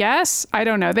it, I guess. I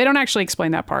don't know. They don't actually explain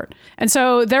that part. And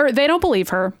so they don't believe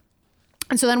her.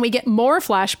 And so then we get more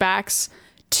flashbacks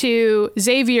to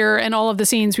Xavier and all of the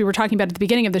scenes we were talking about at the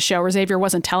beginning of the show, where Xavier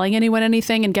wasn't telling anyone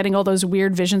anything and getting all those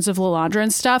weird visions of Lilandra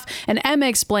and stuff. And Emma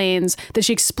explains that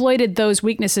she exploited those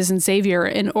weaknesses in Xavier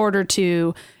in order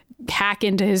to hack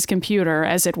into his computer,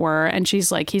 as it were. And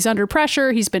she's like, he's under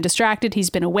pressure, he's been distracted, he's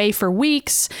been away for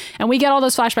weeks. And we get all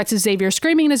those flashbacks of Xavier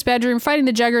screaming in his bedroom, fighting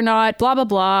the Juggernaut, blah, blah,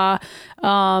 blah.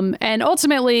 And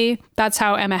ultimately, that's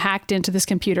how Emma hacked into this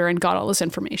computer and got all this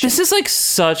information. This is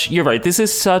like you're right, this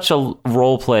is such a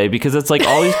role play, because it's like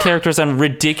all these characters in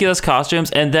ridiculous costumes,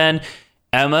 and then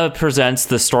Emma presents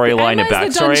the storyline and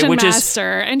backstory, which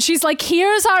master, and she's like,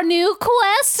 "Here's our new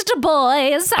quest,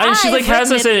 boys." And she like has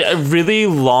this a really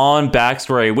long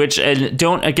backstory, which, and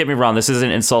don't get me wrong, this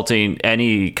isn't insulting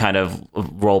any kind of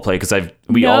role play, because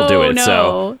we all do it.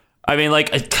 So, I mean,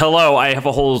 like, hello, I have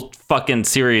a whole fucking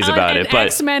series about it. But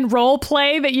X-Men role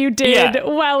play that you did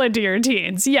well into your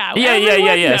teens. Yeah.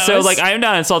 Yeah. So, like, I'm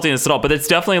not insulting this at all, but it's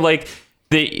definitely like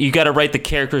you got to write the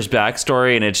character's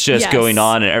backstory, and it's just going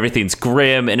on, and everything's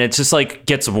grim, and it just like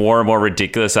gets more and more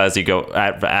ridiculous as you go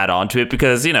add on to it,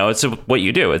 because it's what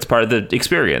you do. It's part of the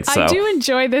experience. So. I do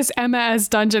enjoy this Emma as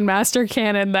Dungeon Master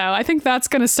canon, though. I think that's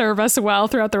going to serve us well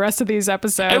throughout the rest of these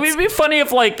episodes. It would be funny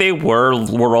if like they were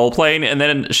role playing, and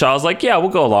then Shaw's like, "Yeah, we'll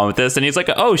go along with this," and he's like,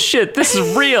 "Oh shit, this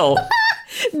is real."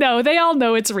 No, they all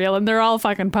know it's real, and they're all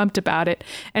fucking pumped about it,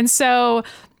 and so.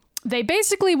 They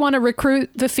basically want to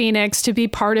recruit the Phoenix to be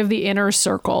part of the inner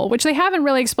circle, which they haven't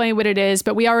really explained what it is,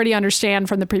 but we already understand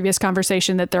from the previous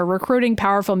conversation that they're recruiting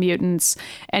powerful mutants.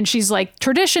 And she's like,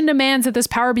 tradition demands that this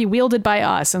power be wielded by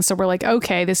us. And so we're like,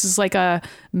 okay, this is like a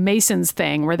Masons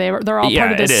thing where they're all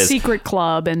part of this secret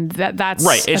club, and that's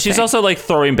right. And she's also like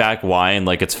throwing back wine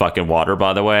like it's fucking water,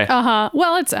 by the way.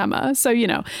 Well, it's Emma, so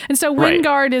And so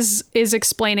Wingard is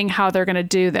explaining how they're going to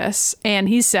do this, and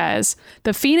he says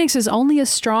the Phoenix is only as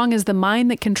strong as the mind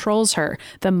that controls her.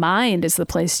 The mind is the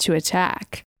place to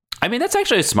attack. I mean, that's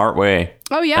actually a smart way.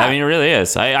 Oh, yeah. I mean, it really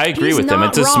is. I agree with them.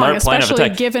 It's a smart plan of attack.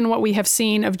 Especially given what we have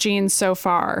seen of Jean so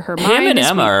far. Her Him mind and is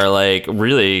Emma weak. are like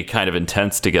really kind of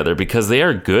intense together because they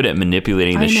are good at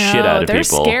manipulating the shit out of they're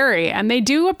people. They're scary. And they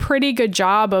do a pretty good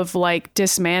job of like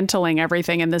dismantling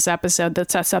everything in this episode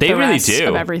that sets up the rest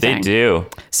of everything. They do.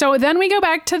 So then we go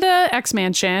back to the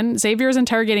X-Mansion. Xavier is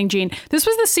interrogating Jean. This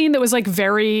was the scene that was like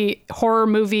very horror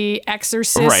movie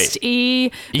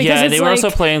Exorcist-y. Yeah, they were also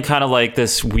playing kind of like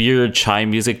this weird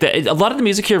chime music. A lot of the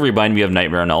music here reminded me of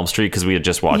Nightmare on Elm Street because we had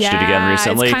just watched it again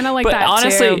recently. It's kind of like but that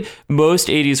honestly, too. Most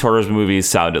 80s horror movies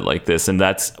sounded like this, and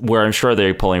that's where I'm sure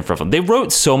they're pulling from. They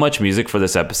wrote so much music for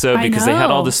this episode because they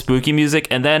had all the spooky music,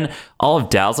 and then all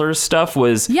of Dazzler's stuff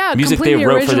was music they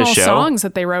wrote for the show. Songs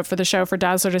that they wrote for the show for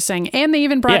Dazzler to sing, and they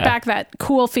even brought back that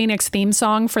cool Phoenix theme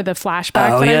song for the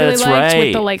flashback that I really liked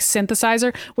with the like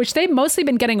synthesizer, which they've mostly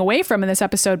been getting away from in this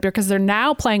episode because they're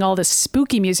now playing all this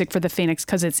spooky music for the Phoenix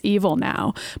because it's evil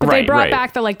now. But they brought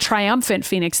back the like triumphant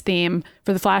Phoenix theme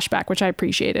for the flashback, which I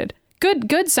appreciated.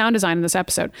 Good sound design in this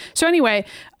episode. So anyway,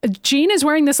 Jean is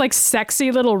wearing this like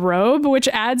sexy little robe, which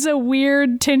adds a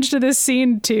weird tinge to this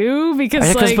scene too,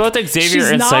 because like both Xavier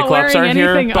and not Cyclops are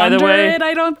here, by the way.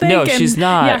 I don't think. No, she's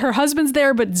not. Yeah, her husband's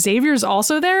there, but Xavier's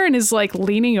also there and is like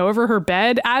leaning over her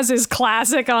bed, as is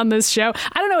classic on this show.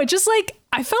 I don't know. It just like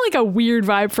I felt like a weird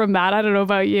vibe from that. I don't know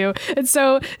about you. And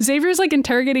so Xavier's like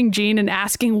interrogating Jean and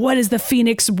asking, what does the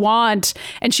Phoenix want?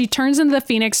 And she turns into the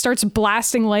Phoenix, starts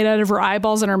blasting light out of her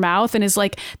eyeballs and her mouth, and is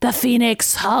like, the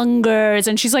Phoenix hungers.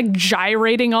 And she's like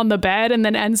gyrating on the bed and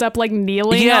then ends up like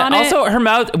kneeling on it. Also, her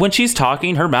mouth, when she's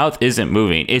talking, her mouth isn't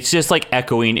moving. It's just like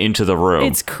echoing into the room.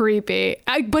 It's creepy,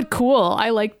 but cool.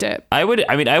 I liked it. I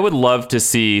would love to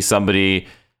see somebody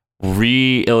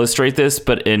re-illustrate this,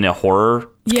 but in a horror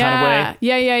kind of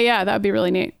way. Yeah. That would be really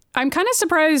neat. I'm kind of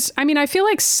surprised. I mean, I feel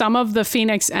like some of the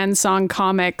Phoenix Endsong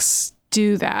comics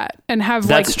do that and have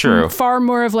far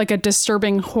more of like a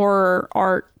disturbing horror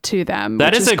art to them.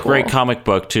 That is a great comic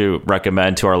book to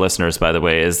recommend to our listeners, by the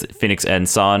way, is Phoenix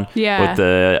Endsong with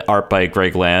the art by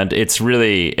Greg Land. It's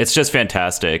just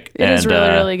fantastic. It is really,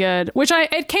 really good.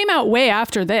 It came out way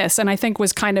after this, and I think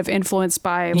was kind of influenced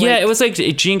by it was like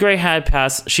Jean Grey had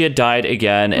passed, she had died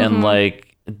again, and like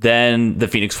then the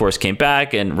Phoenix Force came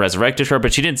back and resurrected her,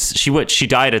 but she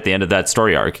died at the end of that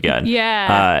story arc again.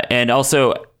 And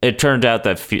also it turned out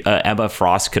that Emma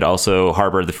Frost could also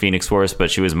harbor the Phoenix Force, but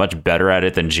she was much better at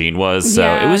it than Jean was. So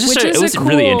it was just cool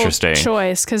really interesting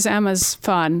choice because Emma's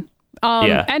fun.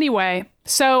 Anyway,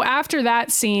 so after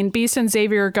that scene, Beast and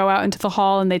Xavier go out into the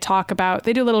hall and they do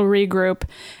a little regroup.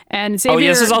 And Xavier...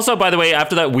 this is also, by the way,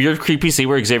 after that weird creepy scene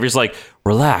where Xavier's like,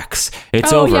 relax,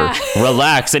 it's over,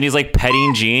 relax. And he's like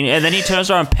petting Jean. And then he turns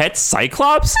around and pets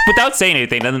Cyclops without saying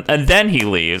anything. And then he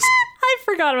leaves. I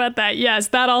forgot about that. Yes,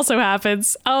 that also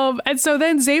happens. And so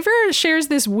then Xavier shares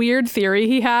this weird theory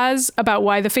he has about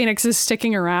why the Phoenix is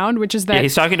sticking around, which is that...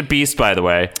 he's talking to Beast, by the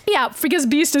way. Yeah, because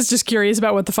Beast is just curious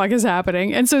about what the fuck is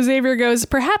happening. And so Xavier goes,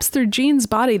 perhaps through Jean's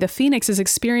body, the Phoenix is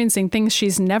experiencing things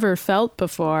she's never felt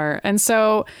before. And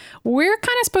so we're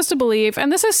kind of supposed to believe,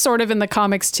 and this is sort of in the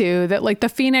comics too, that like the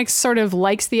Phoenix sort of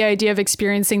likes the idea of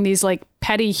experiencing these like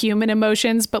petty human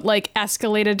emotions, but like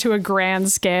escalated to a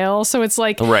grand scale. So it's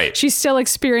like she still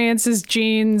experiences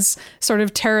Jean's sort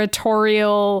of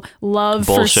territorial love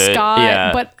for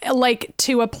Scott, but like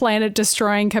to a planet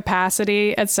destroying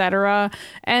capacity, etc.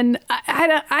 And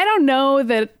I don't know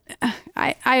that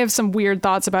I have some weird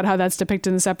thoughts about how that's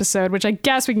depicted in this episode, which I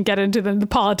guess we can get into the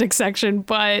politics section,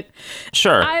 but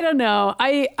sure. I don't know.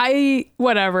 I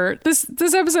whatever. This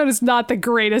episode is not the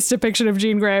greatest depiction of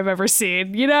Jean Grey I've ever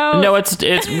seen, you know? No,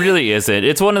 it really isn't.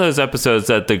 It's one of those episodes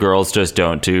that the girls just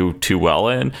don't do too well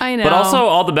in. I know. But also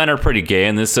all the men are pretty gay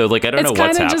in this, so like I don't know what's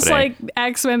happening. It's kind of just like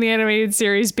X-Men the animated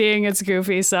series being its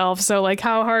goofy self, so like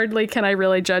how hardly can I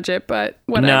really judge it, but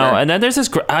whatever. No, and then there's this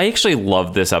I actually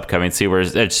love this upcoming scene where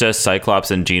it's just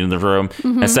Cyclops and Jean in the room,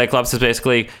 and Cyclops is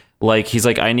basically like, he's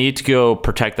like, I need to go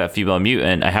protect that female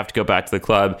mutant. I have to go back to the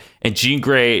club. And Jean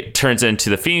Grey turns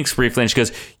into the Phoenix briefly, and she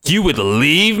goes, you would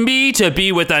leave me to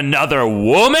be with another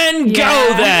woman? Yeah.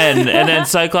 Go then. And then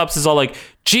Cyclops is all like,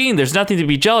 Jean, there's nothing to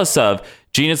be jealous of.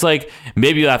 Jean is like,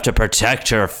 maybe you have to protect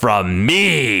her from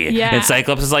me. Yeah. And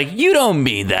Cyclops is like, you don't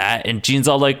mean that. And Jean's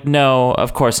all like, no,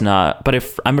 of course not. But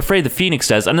if I'm afraid the Phoenix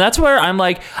does. And that's where I'm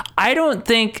like, I don't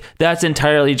think that's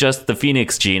entirely just the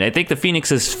Phoenix, Jean. I think the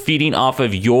Phoenix is feeding off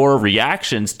of your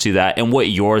reactions to that and what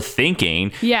you're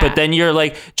thinking. Yeah. But then you're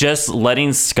like just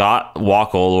letting Scott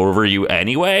walk all over you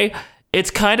anyway.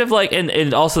 It's kind of like,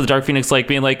 and also the Dark Phoenix like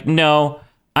being like, no,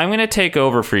 I'm going to take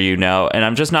over for you now, and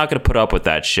I'm just not going to put up with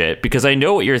that shit because I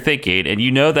know what you're thinking, and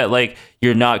you know that, like,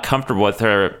 you're not comfortable with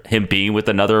him being with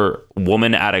another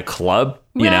woman at a club,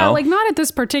 you know? Like, not at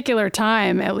this particular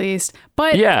time, at least.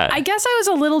 But yeah. I guess I was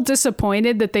a little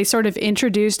disappointed that they sort of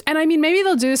introduced, and I mean, maybe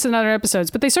they'll do this in other episodes,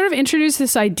 but they sort of introduced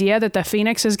this idea that the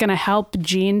Phoenix is going to help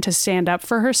Jean to stand up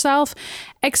for herself,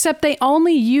 except they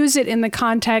only use it in the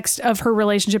context of her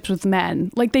relationships with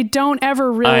men. Like, they don't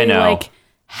ever really, like,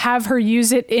 have her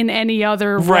use it in any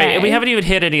other way. Right, and we haven't even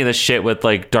hit any of the shit with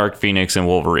like Dark Phoenix and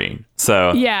Wolverine.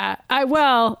 So yeah, I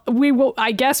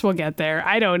guess we'll get there.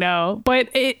 I don't know, but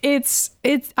it's.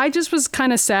 I just was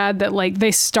kind of sad that like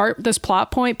they start this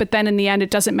plot point, but then in the end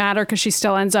it doesn't matter because she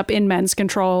still ends up in men's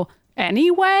control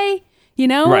anyway. You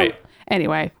know, right?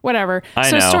 Anyway, whatever.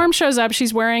 I know. Storm shows up.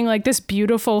 She's wearing like this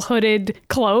beautiful hooded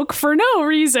cloak for no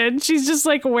reason. She's just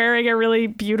like wearing a really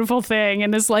beautiful thing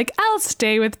and is like, I'll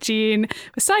stay with Jean.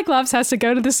 Cyclops has to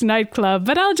go to this nightclub,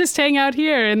 but I'll just hang out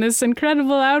here in this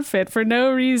incredible outfit for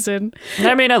no reason.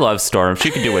 I mean, I love Storm.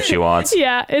 She can do what she wants.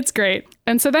 Yeah, it's great.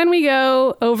 And so then we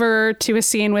go over to a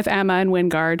scene with Emma and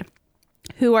Wingard,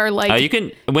 who are like...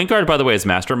 Wingard, by the way, is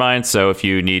Mastermind, so if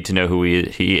you need to know who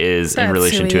he is in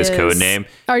relation to his code name...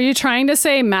 Are you trying to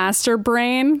say Master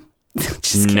Brain?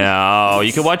 No,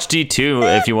 you can watch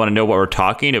D2 if you want to know what we're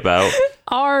talking about.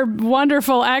 Our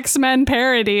wonderful X-Men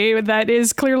parody that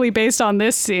is clearly based on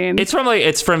this scene.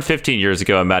 It's from 15 years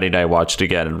ago, and Maddie and I watched it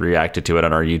again and reacted to it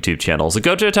on our YouTube channel. So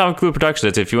go to Atomic Blue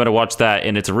Productions if you want to watch that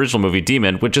in its original movie,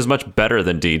 Demon, which is much better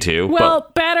than D2.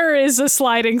 Well, better is a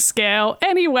sliding scale.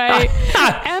 Anyway,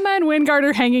 Emma and Wingard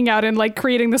are hanging out and like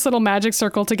creating this little magic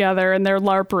circle together in their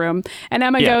LARP room. And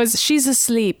Emma goes, she's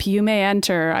asleep. You may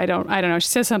enter. I don't know. She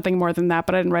says something more than that,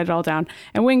 but I didn't write it all down.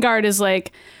 And Wingard is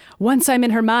like, once I'm in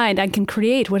her mind, I can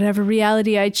create whatever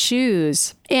reality I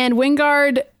choose. And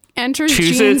Wingard enters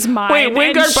Jean's mind.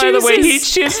 Wait, Wingard, by the way, he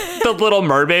chooses the Little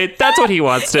Mermaid. That's what he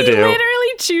wants to do. He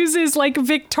literally chooses like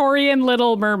Victorian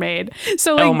Little Mermaid.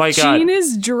 So like, oh my God. Jean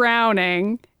is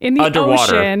drowning in the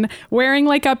underwater ocean, wearing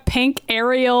like a pink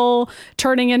Ariel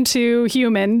turning into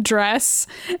human dress,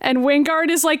 and Wingard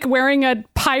is like wearing a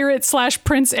pirate /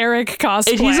 Prince Eric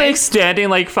cosplay. And he's like standing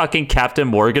like fucking Captain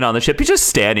Morgan on the ship. He's just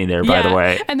standing there, by the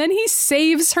way. And then he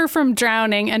saves her from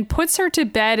drowning and puts her to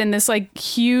bed in this like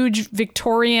huge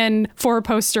Victorian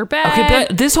 4-poster bed. Okay,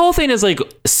 but this whole thing is like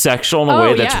sexual in a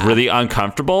way that's really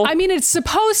uncomfortable. I mean, it's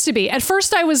supposed to be. At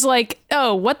first I was like,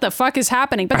 oh, what the fuck is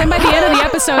happening? But then by the end of the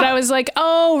episode, I was like,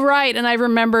 oh, right. And I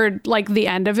remembered like the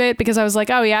end of it because I was like,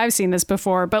 oh yeah, I've seen this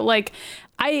before. But like,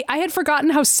 I had forgotten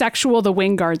how sexual the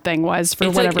Wingard thing was for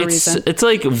whatever reason. It's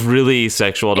like really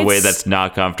sexual in a way that's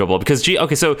not comfortable because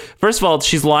so first of all,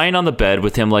 she's lying on the bed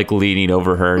with him like leaning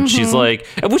over her, and she's like,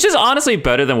 which is honestly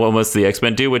better than what most of the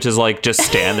X-Men do, which is like just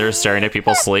stand there staring at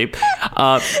people sleep.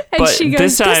 And but she goes,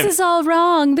 this time, this is all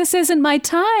wrong. This isn't my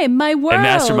time, my world. And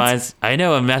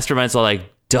Mastermind's all like,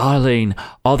 darling,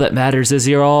 all that matters is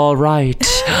you're all right.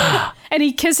 And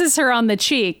he kisses her on the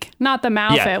cheek, not the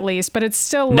mouth at least, but it's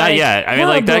still like... Not yet. I mean,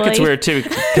 like, that gets weird too,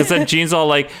 because then Jean's all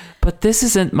like, but this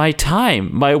isn't my time,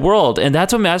 my world. And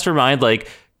that's when Mastermind, like,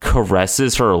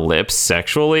 caresses her lips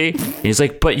sexually. He's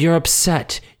like, but you're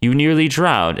upset. You nearly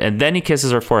drowned. And then he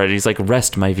kisses her forehead. He's like,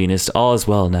 rest, my Venus. All is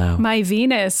well now. My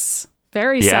Venus.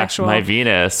 Very sexual. My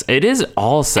Venus. It is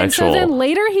all sexual. And so then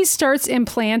later he starts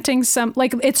implanting some,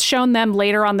 like it's shown them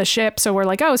later on the ship. So we're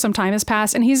like, oh, some time has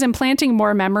passed. And he's implanting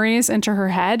more memories into her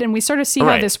head. And we sort of see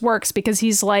how this works because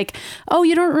he's like, oh,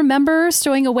 you don't remember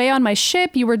stowing away on my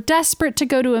ship? You were desperate to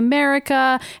go to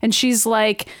America. And she's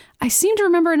like, I seem to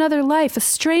remember another life, a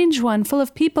strange one full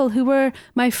of people who were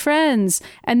my friends.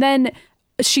 And then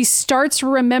she starts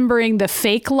remembering the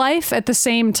fake life at the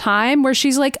same time where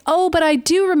she's like, oh, but I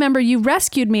do remember you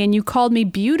rescued me and you called me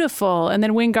beautiful. And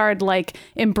then Wingard like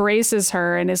embraces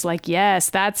her and is like, yes,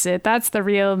 that's it. That's the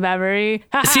real memory.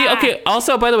 See, okay.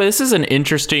 Also, by the way, this is an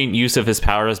interesting use of his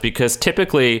powers because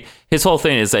typically his whole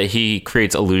thing is that he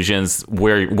creates illusions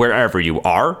wherever you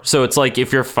are. So it's like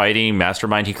if you're fighting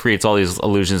Mastermind, he creates all these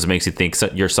illusions and makes you think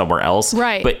you're somewhere else.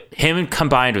 Right. But him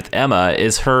combined with Emma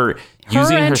is her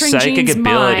using her psychic Jean's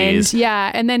abilities. Mind,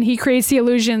 yeah, and then he creates the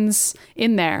illusions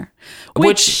in there.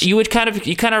 Which you kind of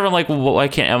are like, well, why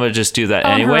can't Emma just do that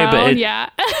anyway? But yeah.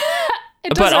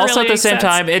 But also really at the same sense.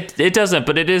 time, it doesn't.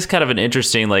 But it is kind of an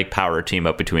interesting like power team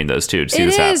up between those two to see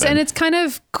this happen. It is, and it's kind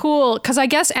of cool because I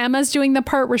guess Emma's doing the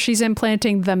part where she's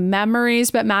implanting the memories,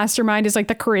 but Mastermind is like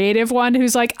the creative one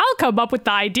who's like, I'll come up with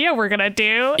the idea we're gonna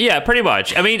do. Yeah, pretty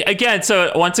much. I mean, again,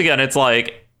 so once again, it's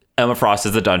like Emma Frost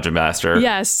is the dungeon master.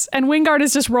 Yes, and Wingard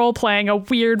is just role playing a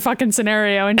weird fucking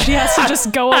scenario, and she has to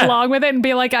just go along with it and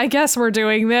be like, I guess we're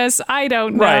doing this. I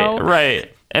don't know.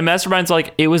 Right. And Mastermind's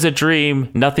like, it was a dream,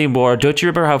 nothing more. Don't you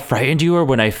remember how frightened you were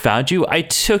when I found you? I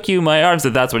took you in my arms.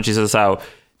 And that's when she says how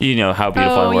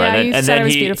beautiful you were. And then, it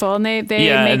was beautiful. And they make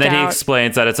and then out. He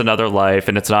explains that it's another life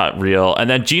and it's not real. And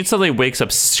then Jean suddenly wakes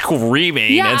up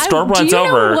screaming and Storm runs over.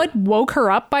 Do you know what woke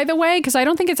her up, by the way? Because I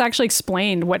don't think it's actually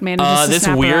explained what manages to this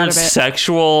snap weird her out of it.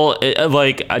 sexual,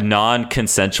 like a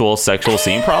non-consensual sexual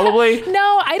scene, probably.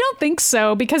 No, I don't think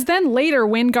so. Because then later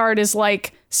Wingard is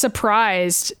like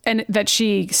surprised and that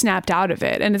she snapped out of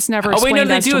it, and it's never explained.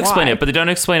 They do explain it, but they don't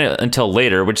explain it until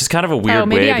later, which is kind of a weird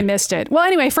maybe way. I missed it. Well,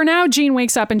 anyway, for now, Jean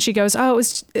wakes up and she goes, oh,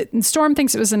 Storm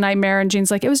thinks it was a nightmare, and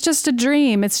Jean's like, it was just a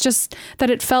dream. It's just that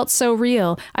it felt so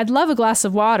real. I'd love a glass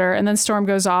of water. And then Storm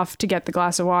goes off to get the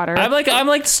glass of water. I'm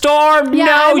like Storm,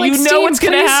 yeah, no, like, you know what's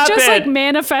gonna happen. Just like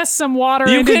manifest some water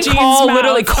into Jean's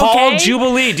literally mouth, call okay?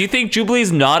 Jubilee. Do you think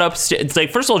Jubilee's not upstairs? It's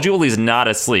like, first of all, Jubilee's not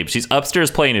asleep. She's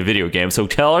upstairs playing a video game. So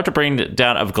tell her to bring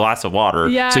down a glass of water,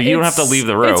 so you don't have to leave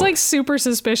the room. It's like super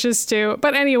suspicious too.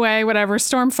 But anyway, whatever.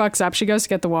 Storm fucks up. She goes to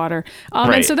get the water.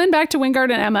 And so then back to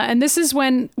Wingard and Emma. And this is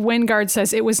when Wingard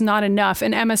says it was not enough.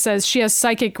 And Emma says she has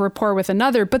psychic rapport with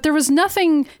another, but there was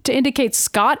nothing to indicate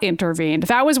Scott intervened.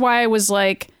 That was why I was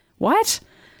like, what?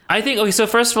 I think, okay, so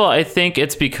first of all, I think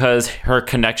it's because her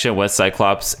connection with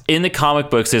Cyclops in the comic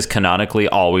books is canonically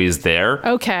always there.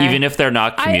 Okay. Even if they're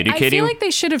not communicating. I feel like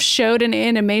they should have showed an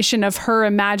animation of her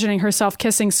imagining herself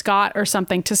kissing Scott or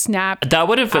something to snap. That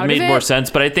would have made more sense,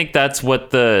 but I think that's what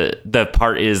the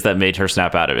part is that made her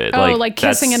snap out of it. Oh, like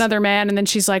kissing another man, and then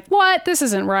she's like, what? This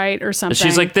isn't right, or something.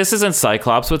 She's like, this isn't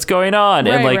Cyclops, what's going on?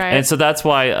 And so that's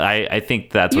why I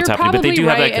think that's what's happening. But they do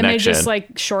have that connection. And they just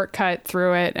like shortcut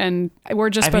through it, and we're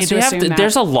just supposed to assume that.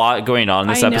 There's a lot going on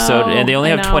in this episode, and they only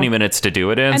have 20 minutes to do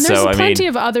it in. And there's plenty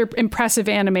of other impressive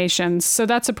animations, so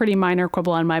that's a pretty minor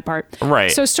quibble on my part.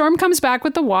 Right. So Storm comes back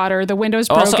with the water. The window's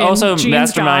broken. Also,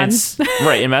 Jean's Mastermind's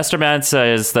right, and Mastermind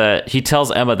says that he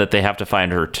tells Emma that they have to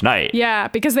find her tonight. Yeah,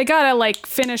 because they gotta like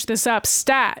finish this up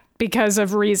stat. Because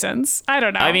of reasons. I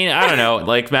don't know. I mean, I don't know.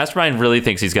 Like, Mastermind really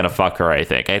thinks he's going to fuck her, I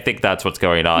think that's what's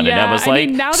going on. Yeah, and Emma's like,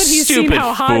 now that he's seen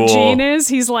how hot Jean is,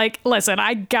 he's like, listen,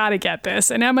 I gotta get this.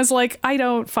 And Emma's like, I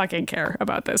don't fucking care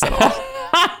about this at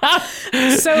all.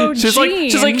 So she's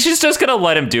just going to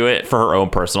let him do it for her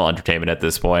own personal entertainment at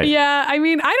this point. Yeah, I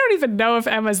mean, I don't even know if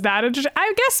Emma's that interested.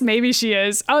 I guess maybe she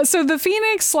is. So the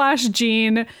Phoenix /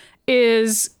 Jean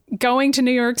is going to New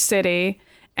York City.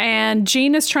 And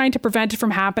Jean is trying to prevent it from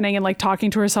happening and like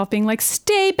talking to herself, being like,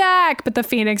 stay back. But the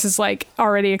Phoenix is like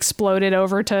already exploded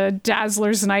over to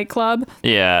Dazzler's nightclub.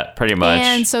 Yeah, pretty much.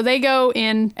 And so they go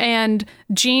in, and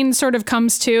Jean sort of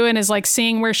comes to and is like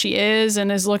seeing where she is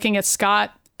and is looking at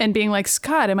Scott and being like,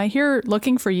 Scott, am I here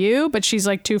looking for you? But she's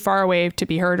like too far away to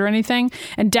be heard or anything.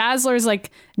 And Dazzler's like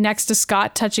next to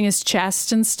Scott, touching his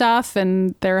chest and stuff.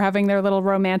 And they're having their little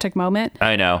romantic moment.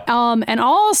 I know. And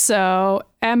also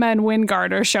Emma and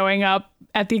Wingard are showing up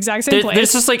at the exact same place.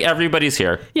 There's just like everybody's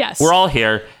here. Yes. We're all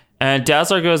here. And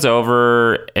Dazzler goes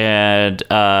over and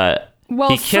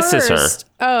he kisses her.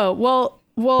 Oh, well,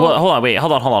 hold on.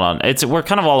 We're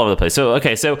kind of all over the place.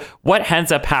 So what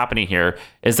ends up happening here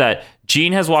is that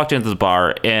Jean has walked into the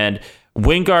bar, and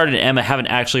Wingard and Emma haven't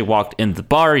actually walked in the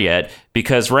bar yet,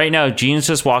 because right now Jean's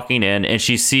just walking in and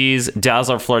she sees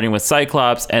Dazzler flirting with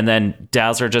Cyclops, and then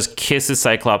Dazzler just kisses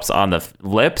Cyclops on the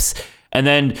lips, and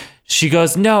then she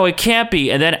goes, no, it can't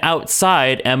be. And then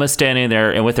outside, Emma's standing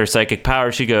there, and with her psychic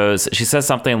power, she says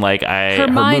something like, her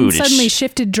mind mood suddenly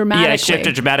shifted dramatically. Yeah, it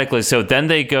shifted dramatically. So then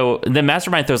they go, and then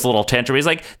Mastermind throws a little tantrum. He's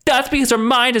like, that's because her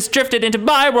mind has drifted into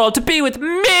my world to be with me.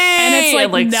 And it's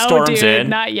like, and no, storms dude, in.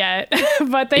 not yet.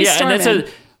 But they storm in.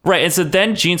 Right, and so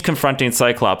then Jean's confronting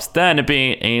Cyclops, then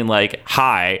being like,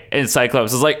 hi, and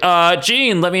Cyclops is like,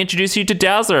 Jean, let me introduce you to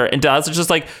Dazzler, and Dazzler's just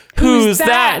like, who's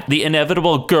that? The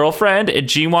inevitable girlfriend? And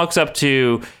Jean walks up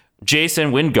to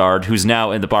Jason Wingard, who's now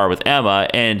in the bar with Emma,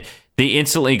 and they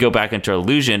instantly go back into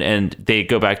illusion, and they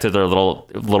go back to their little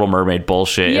Mermaid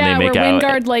bullshit, and they make out.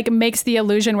 Wingard like makes the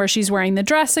illusion where she's wearing the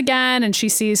dress again, and she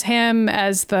sees him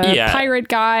as the pirate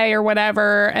guy or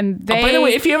whatever. And they. By the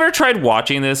way, if you ever tried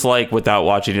watching this like without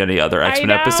watching any other X-Men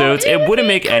episodes, it wouldn't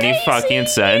make any fucking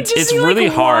sense. It's really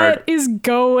hard. What is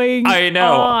going on? I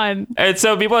know. And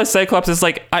so people like Cyclops is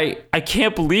like, I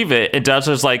can't believe it, and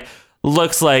Dazzler's like,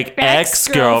 looks like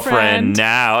ex-girlfriend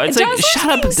now. It's like,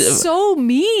 shut up. So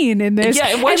mean in this.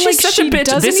 Yeah, why she's such a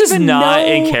bitch. This is not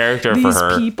a character for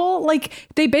her. People, like,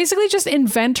 they basically just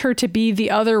invent her to be the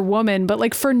other woman, but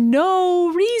like for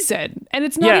no reason. And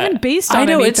it's not even based on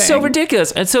anything. I know, it's so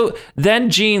ridiculous. And so then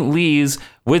Jean leaves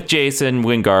with Jason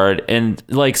Wingard, and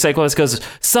like Cyclops goes,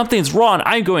 something's wrong,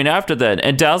 I'm going after them.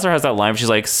 And Dazzler has that line where she's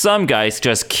like, some guys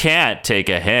just can't take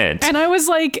a hint. And I was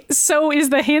like, so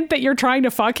is the hint that you're trying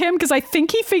to fuck him? Because I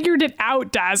think he figured it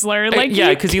out, Dazzler. Like, yeah,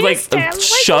 because he like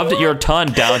shoved your tongue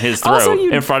down his throat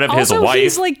in front of his wife.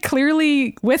 He's like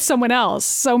clearly with someone else,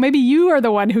 so maybe you are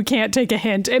the one who can't take a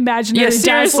hint. Imaginary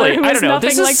Dazzler, who I don't know.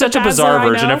 This is like such a bizarre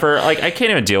version of her. Like, I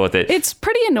can't even deal with it. It's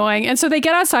pretty annoying. And so they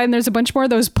get outside, and there's a bunch more of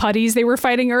those putties they were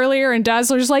fighting earlier, and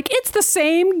Dazzler's like, it's the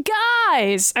same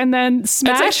guys, and then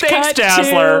smash cut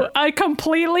to a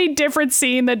completely different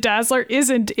scene that Dazzler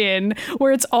isn't in,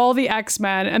 where it's all the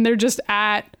X-Men and they're just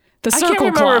at the Circle Club. I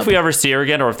can't remember if we ever see her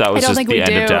again, or if that was just the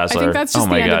end of Dazzler. I think that's just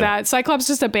the end of that. Cyclops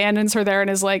just abandons her there and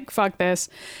is like, fuck this.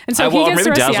 And so he gets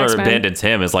the rest of the X-Men. Dazzler abandons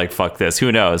him, is like, fuck this.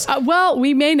 Who knows? Well,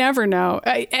 we may never know.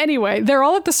 Anyway, they're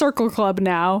all at the Circle Club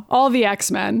now, all the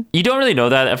X-Men. You don't really know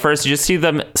that at first. You just see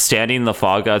them standing in the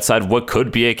fog outside what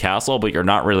could be a castle, but you're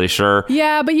not really sure.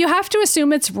 Yeah, but you have to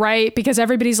assume it's right, because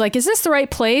everybody's like, is this the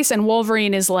right place? And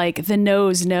Wolverine is like, the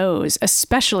nose knows,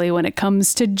 especially when it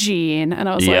comes to Jean. And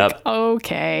I was like,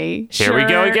 okay, Here we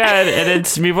go again. And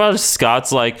it's meanwhile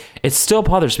Scott's like, it still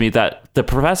bothers me that the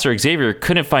Professor Xavier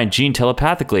couldn't find Jean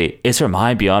telepathically. Is her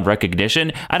mind beyond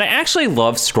recognition? And I actually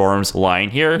love Storm's line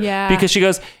here, because she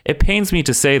goes, it pains me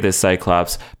to say this,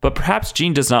 Cyclops, but perhaps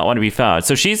Jean does not want to be found.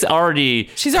 So she's already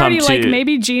like,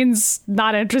 maybe Jean's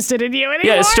not interested in you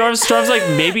anymore. Yeah, Storm's like,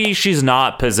 maybe she's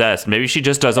not possessed. Maybe she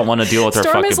just doesn't want to deal with her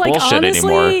Storm fucking is like, bullshit honestly,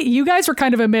 anymore. You guys were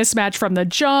kind of a mismatch from the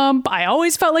jump. I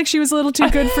always felt like she was a little too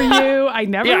good for you. I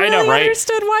never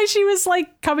understood why she was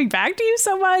like coming back to you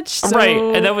so much. So. Right.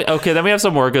 And then we have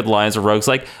some more good lines where Rogue's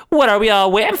like, what are we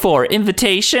all waiting for?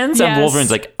 Invitations? Yes. And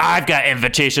Wolverine's like, I've got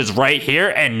invitations right here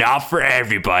and not for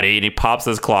everybody. And he pops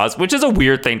his claws, which is a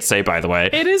weird thing to say, by the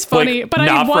way. It is funny, like, but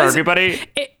not for everybody.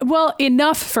 Well,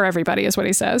 enough for everybody is what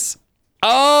he says.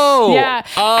 Oh, yeah.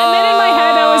 Oh. And then in my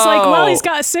head, I was like, well, he's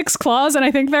got 6 claws, and I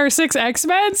think there are 6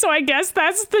 X-Men, so I guess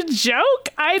that's the joke.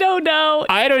 I don't know.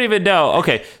 I don't even know.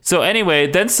 Okay, so anyway,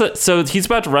 then so he's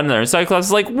about to run there, and Cyclops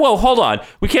is like, whoa, hold on.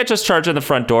 We can't just charge in the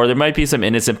front door. There might be some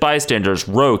innocent bystanders.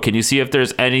 Rogue, can you see if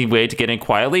there's any way to get in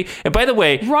quietly? And by the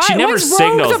way, she never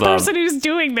signals them. The person who's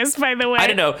doing this, by the way. I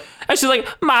don't know. And she's like,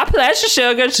 my pleasure,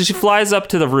 sugar. So she flies up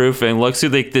to the roof and looks through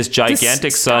this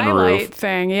gigantic sunroof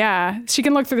thing. Yeah, she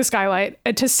can look through the skylight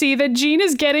to see that Jean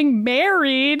is getting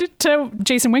married to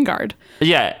Jason Wingard.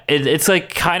 Yeah, it's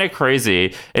like kind of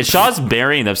crazy. And Shaw's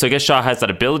marrying them, so I guess Shaw has that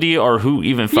ability, or who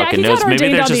even fucking knows? Maybe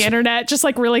they're just on the internet, just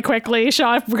like really quickly.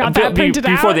 Shaw got that printed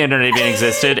out before the internet even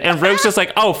existed. And Rogue's just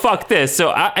like, oh fuck this.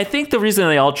 So I think the reason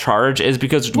they all charge is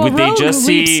because Rogue they just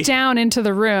leaps down into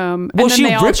the room. Well, and then she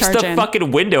they all rips charge the in.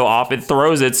 fucking window off and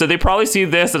throws it. So they probably see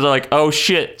this and they're like, oh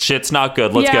shit's not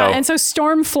good. Let's go. And so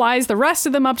Storm flies the rest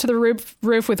of them up to the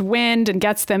roof with wind and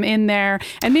gets them in there.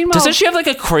 And meanwhile, doesn't she have like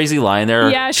a crazy line there?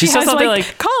 Yeah, she says something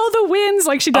like call the winds,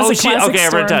 like she does a classic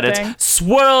Storm thing. It's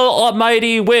swirl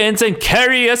almighty winds and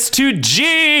carry us to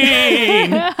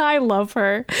Jean. I love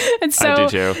her. And so I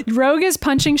do too. Rogue is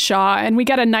punching Shaw, and we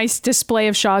get a nice display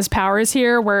of Shaw's powers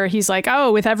here, where he's like,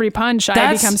 oh, with every punch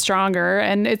I become stronger.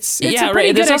 And it's a pretty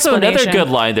good There's also explanation. another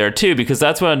good line there too, because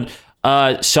that's when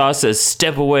Shaw says,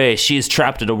 "Step away. She is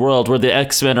trapped in a world where the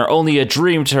X-Men are only a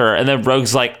dream to her." And then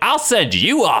Rogue's like, "I'll send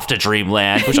you off to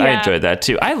Dreamland," which I enjoyed that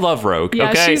too. I love Rogue. Yeah,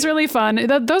 okay? She's really fun.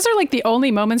 Those are like the only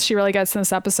moments she really gets in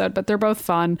this episode, but they're both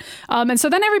fun. And so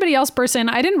then everybody else bursts in.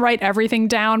 I didn't write everything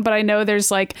down, but I know there's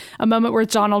like a moment where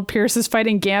Donald Pierce is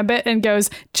fighting Gambit and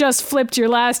goes, "Just flipped your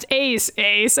last ace."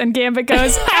 And Gambit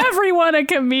goes, "Everyone a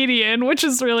comedian," which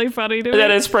is really funny to me.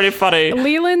 That is pretty funny.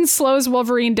 Leland slows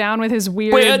Wolverine down with his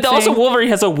weird thing. Also Wolverine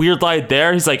has a weird line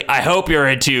there. He's like, "I hope you're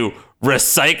into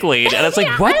recycling." And it's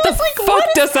like, what the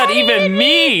fuck does that even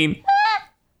mean?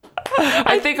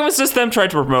 I think it was just them trying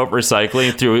to promote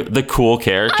recycling through the cool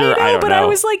character. I don't know. I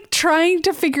was like trying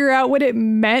to figure out what it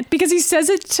meant because he says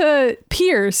it to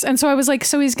Pierce. And so I was like,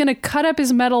 so he's going to cut up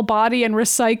his metal body and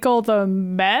recycle the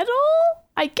metal?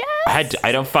 I guess.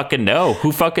 I don't fucking know.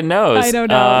 Who fucking knows? I don't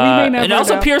know. We may never and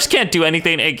also, know. Pierce can't do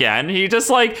anything again. He just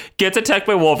like gets attacked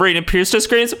by Wolverine, and Pierce just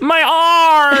screams, "My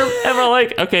arm!" And we're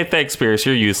like, okay, thanks, Pierce.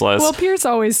 You're useless. Well, Pierce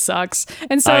always sucks.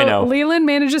 And I so know. Leland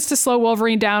manages to slow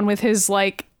Wolverine down with his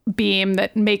like beam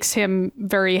that makes him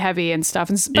very heavy and stuff.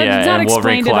 But it's not and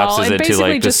Wolverine explained at all. collapses It into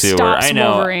basically like the just sewer. stops I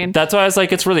know. Wolverine. That's why I was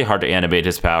like, it's really hard to animate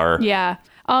his power. Yeah.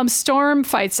 Storm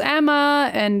fights Emma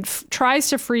and tries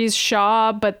to freeze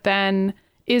Shaw, but then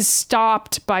is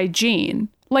stopped by Jean.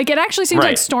 Like, it actually seems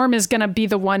like Storm is going to be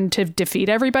the one to defeat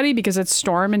everybody because it's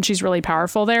Storm and she's really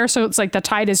powerful there. So it's like the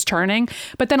tide is turning.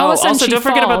 But then all of a sudden also, she don't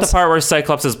forget falls. about the part where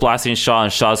Cyclops is blasting Shaw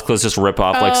and Shaw's clothes just rip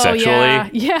off like sexually.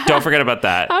 Yeah. Don't forget about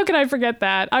that. How could I forget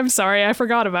that? I'm sorry. I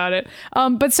forgot about it.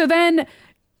 But so then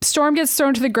Storm gets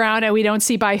thrown to the ground and we don't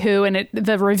see by who. And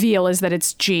the reveal is that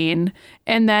it's Jean.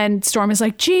 And then Storm is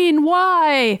like, "Jean,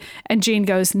 why?" And Jean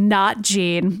goes, "Not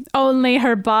Jean. Only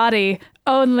her body.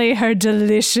 Only her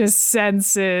delicious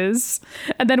senses."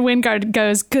 And then Wingard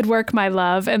goes, "Good work, my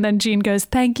love." And then Jean goes,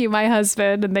 "Thank you, my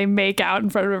husband." And they make out in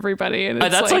front of everybody. And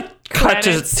it's that's like cut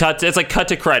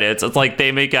to credits. It's like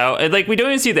they make out. And like we don't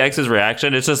even see the X's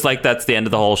reaction. It's just like that's the end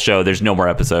of the whole show. There's no more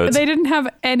episodes. They didn't have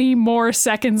any more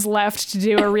seconds left to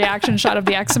do a reaction shot of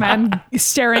the X-Men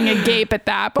staring agape at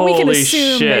that. But we can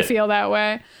assume they feel that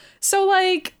way. So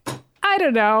like, I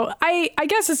don't know. I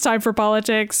guess it's time for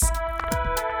politics.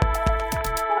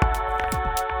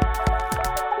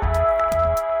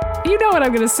 You know what I'm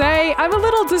going to say. I'm a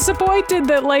little disappointed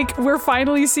that, like, we're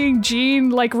finally seeing Jean,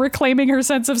 like, reclaiming her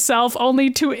sense of self only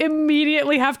to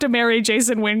immediately have to marry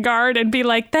Jason Wingard and be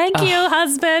like, "Thank you,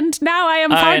 husband. Now I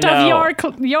am part of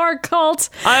your cult.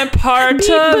 I'm part Beep,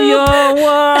 of boop." your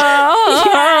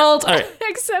world." Yeah.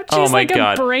 Except she's like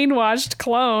a brainwashed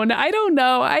clone. I don't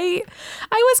know. I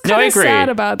was kind of sad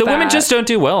about that. The women just don't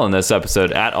do well in this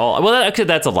episode at all. Well,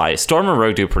 that's a lie. Storm and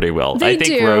Rogue do pretty well. They I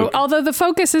think do, Rogue, although the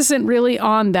focus isn't really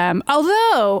on them.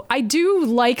 Although I do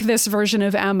like this version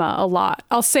of Emma a lot.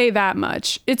 I'll say that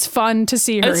much. It's fun to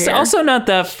see her it's here. also not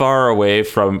that far away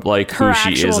from like Her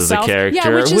who she is as self. a character,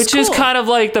 Yeah, which is cool. kind of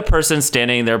like the person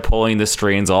standing there pulling the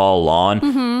strings all along.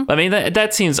 Mm-hmm. I mean,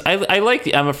 that seems. I like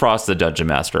the Emma Frost, the Dungeon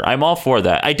Master. I'm all for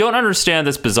that. I don't understand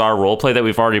this bizarre role play that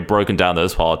we've already broken down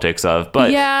those politics of,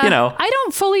 but yeah, you know, I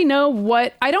don't fully know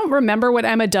I don't remember what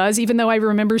Emma does, even though I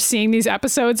remember seeing these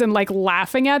episodes and like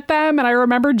laughing at them. And I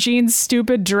remember Jean's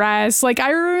stupid dress. Like,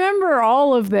 I remember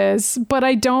all of this, but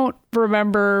I don't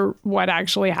remember what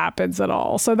actually happens at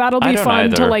all. So that'll be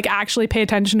fun to like actually pay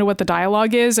attention to what the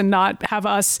dialogue is and not have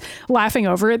us laughing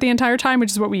over it the entire time,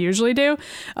 which is what we usually do.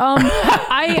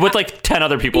 With like 10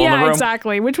 other people in the room. Yeah,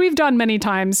 exactly, which we've done many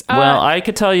times. Well, I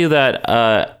could tell you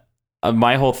that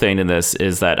my whole thing in this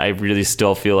is that I really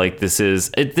still feel like this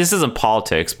isn't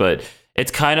politics, but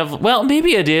it's kind of, well,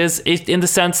 maybe it is in the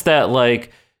sense that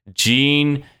like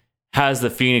Jean has the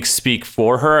Phoenix speak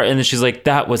for her, and then she's like,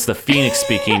 "That was the Phoenix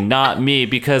speaking, not me,"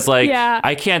 because like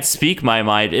I can't speak my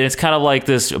mind, and it's kind of like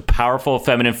this powerful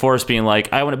feminine force being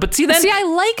like, "I want to," but see, I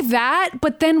like that,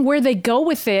 but then where they go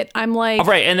with it, I'm like,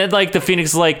 right, and then like the Phoenix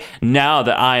is like, "Now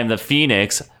that I am the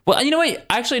Phoenix." Well, you know what?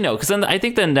 Actually, no, because then I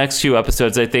think the next few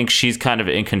episodes, I think she's kind of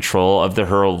in control of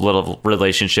her little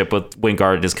relationship with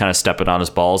Wingard, is kind of stepping on his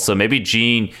balls. So maybe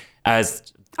Jean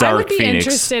as Dark I would be Phoenix.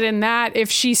 Interested in that if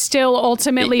she still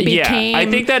ultimately became. Yeah, I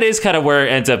think that is kind of where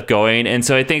it ends up going. And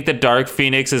so I think the Dark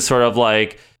Phoenix is sort of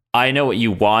like, I know what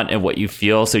you want and what you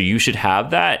feel, so you should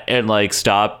have that, and like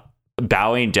stop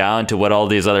bowing down to what all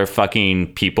these other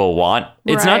fucking people want.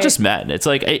 It's not just men. It's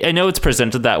like, I know it's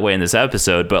presented that way in this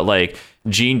episode, but like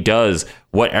Jean does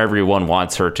what everyone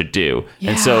wants her to do.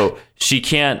 Yeah. And so she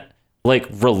can't like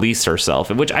release herself,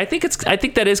 which I think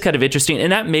that is kind of interesting.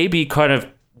 And that may be kind of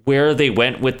where they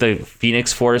went with the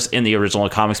Phoenix Force in the original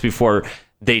comics before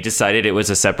they decided it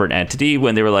was a separate entity,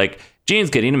 when they were like,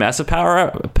 Jean's getting a massive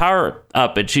power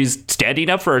up, and she's standing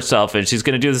up for herself, and she's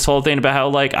going to do this whole thing about how,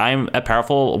 like, I'm a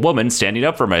powerful woman standing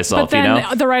up for myself. But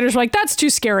then the writers were like, that's too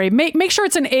scary. Make sure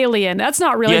it's an alien. That's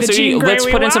not really the Jean Grey let's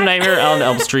put in some Nightmare on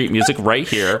Elm Street music right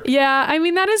here. Yeah, I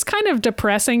mean, that is kind of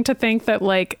depressing to think that,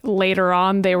 like, later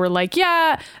on they were like,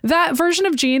 yeah, that version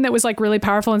of Jean that was, like, really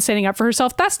powerful and standing up for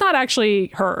herself, that's not actually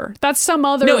her. That's some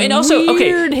other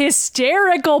weird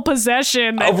hysterical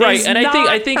possession. Right, and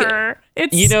I think her.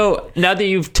 It's, now that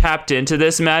you've tapped into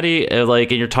this, Maddie,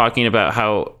 like, and you're talking about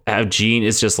how Jean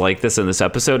is just like this in this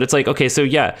episode, it's like, okay, so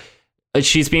yeah,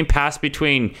 she's being passed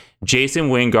between Jason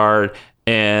Wingard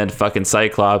and fucking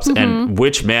Cyclops, and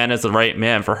which man is the right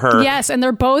man for her? Yes, and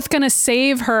they're both gonna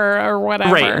save her or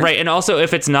whatever. Right. And also,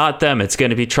 if it's not them, it's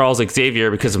gonna be Charles Xavier,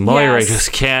 because Moira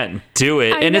just can't do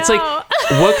it. It's like,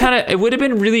 what kind of? It would have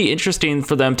been really interesting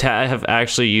for them to have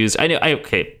actually used.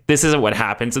 Okay, this isn't what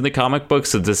happens in the comic book,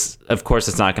 so this, of course,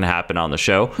 it's not going to happen on the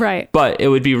show. Right. But it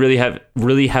would be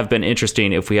really have been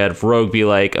interesting if we had Rogue be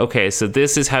like, okay, so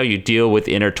this is how you deal with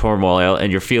inner turmoil and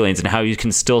your feelings, and how you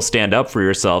can still stand up for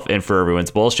yourself and for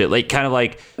everyone's bullshit. Like, kind of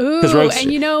like, ooh,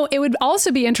 and it would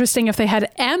also be interesting if they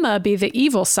had Emma be the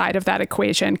evil side of that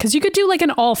equation, because you could do like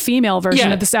an all-female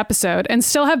version of this episode and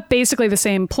still have basically the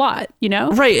same plot,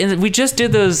 Right, and we just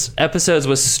did those episodes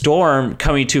with Storm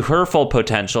coming to her full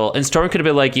potential, and Storm could have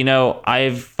been like,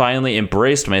 I've finally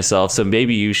embraced myself, so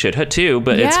maybe you should too.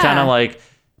 But it's kind of like,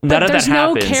 none of that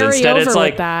happens. Instead, it's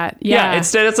like that.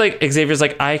 Instead, it's like Xavier's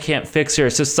like, I can't fix her,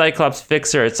 so Cyclops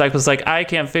fix her. Cyclops like, I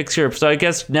can't fix her, so I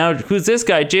guess now who's this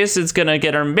guy? Jason's gonna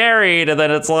get her married, and then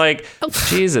it's like,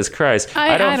 Jesus Christ,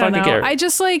 I don't fucking care. I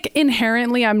just, like,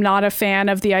 inherently, I'm not a fan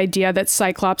of the idea that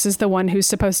Cyclops is the one who's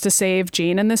supposed to save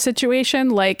Jean in this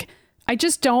situation. Like, I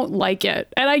just don't like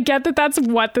it. And I get that that's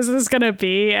what this is going to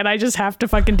be, and I just have to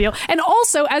fucking deal. And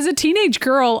also, as a teenage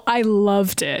girl, I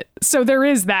loved it. So there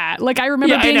is that. Like, I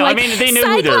remember being like, they knew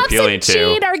who they were appealing to. Cyclops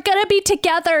and Jean are going to be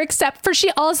together, except for she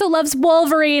also loves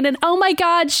Wolverine. And oh my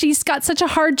God, she's got such a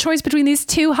hard choice between these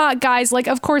two hot guys. Like,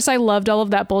 of course, I loved all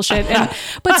of that bullshit.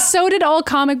 But so did all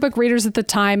comic book readers at the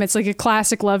time. It's like a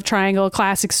classic love triangle, a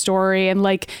classic story. And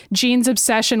like, Jean's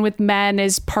obsession with men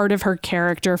is part of her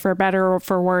character, for better or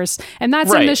for worse. And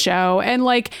that's in the show. And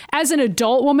like, as an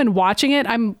adult woman watching it,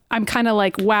 I'm kind of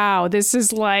like, wow, this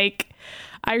is like,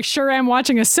 I sure am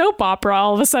watching a soap opera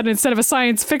all of a sudden instead of a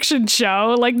science fiction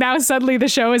show. Like, now suddenly the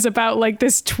show is about like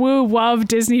this twoo-wov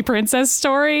Disney princess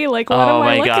story. Like, what am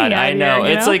I looking at? I know.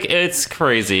 It's like, it's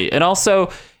crazy. And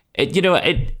also,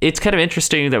 it's kind of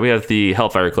interesting that we have the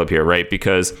Hellfire Club here, right?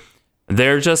 Because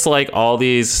they're just like all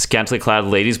these scantily clad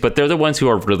ladies, but they're the ones who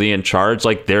are really in charge.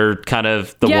 Like, they're kind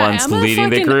of the ones Emma leading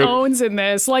the group. Owns in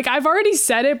this. Like, I've already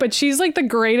said it, but she's like the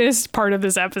greatest part of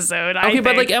this episode. Okay,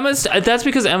 but like that's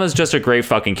because Emma's just a great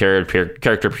fucking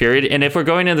character, period. And if we're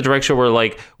going in the direction where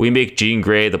like we make Jean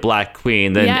Grey the Black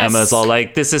Queen, then Emma's all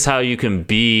like, this is how you can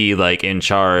be like in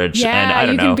charge. Yeah, and I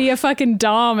don't know. You can be a fucking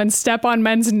dom and step on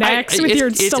men's necks with your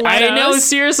stilettos. I know,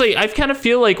 seriously. I kind of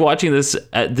feel like watching this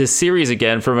series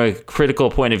again from a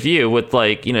critical point of view with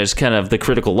like, just kind of the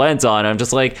critical lens on. I'm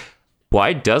just like,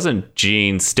 why doesn't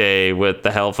Jean stay with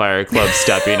the Hellfire Club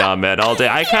stepping on men all day?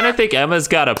 I kind of think Emma's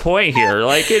got a point here.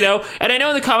 Like, and I know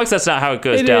in the comics that's not how it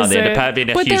goes down. They end up having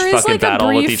a huge fucking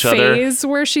battle with each other. But there is like a brief phase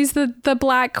where she's the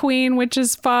Black Queen, which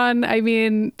is fun. I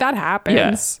mean, that happens.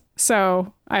 Yeah.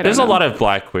 So There's a lot of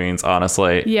Black Queens,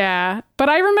 honestly. Yeah. But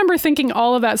I remember thinking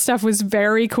all of that stuff was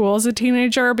very cool as a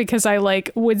teenager, because I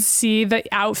like would see the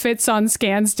outfits on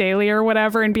Scans Daily or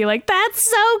whatever and be like, that's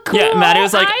so cool. Yeah, Maddie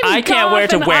was like, I can't wear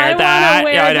to wear that.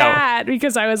 Yeah, I know. That,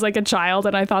 because I was like a child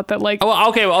and I thought that like... Oh,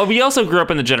 okay, well, we also grew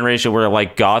up in the generation where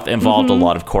like goth involved a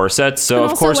lot of corsets. So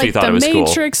of course we thought it was cool. The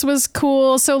Matrix was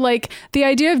cool. So like the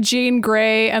idea of Jean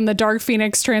Grey and the Dark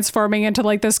Phoenix transforming into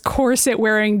like this corset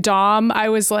wearing dom, I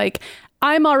was like,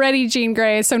 I'm already Jean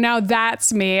Grey, so now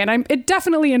that's me. And it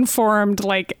definitely informed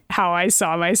like how I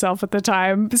saw myself at the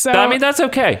time. So I mean, that's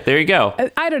okay. There you go.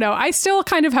 I don't know. I still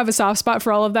kind of have a soft spot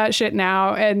for all of that shit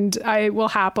now, and I will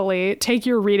happily take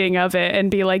your reading of it and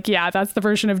be like, yeah, that's the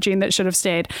version of Jean that should have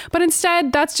stayed. But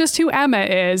instead, that's just who Emma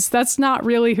is. That's not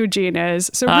really who Jean is.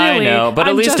 So really, I know, but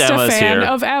at least just Emma's a fan here.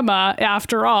 Of Emma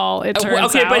after all, it turns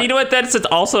out. Okay, but you know what? That's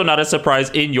also not a surprise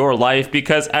in your life,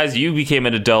 because as you became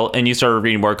an adult and you started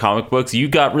reading more comic books, you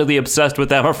got really obsessed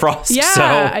with Emma Frost. Yeah, so.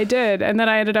 I did. And then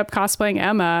I ended up cosplaying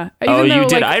Emma. You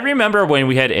did. Like, I remember when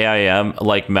we had AIM,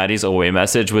 like Maddie's away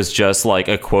message was just like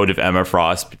a quote of Emma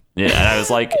Frost. And I was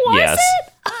like, yes.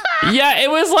 Yeah, it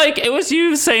was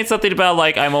you saying something about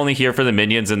like I'm only here for the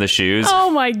minions and the shoes. Oh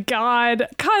my god,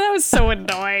 that was so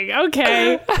annoying.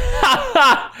 Okay,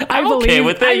 I'm okay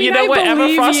with it. You know what?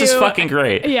 Emma Frost is fucking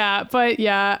great. Yeah, but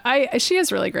yeah, she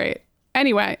is really great.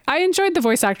 Anyway, I enjoyed the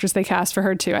voice actress they cast for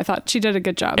her too. I thought she did a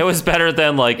good job. It was better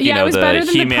than like the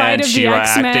He-Man, She-Ra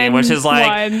acting, which is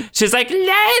like she's like,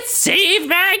 let's save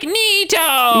Magneto.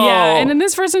 Yeah, and in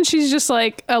this version, she's just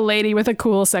like a lady with a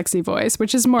cool, sexy voice,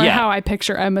 which is more how I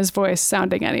picture Emma's voice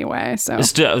sounding anyway. So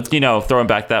just, throwing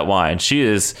back that wine,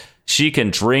 she can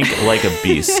drink like a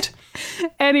beast.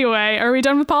 Anyway, are we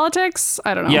done with politics?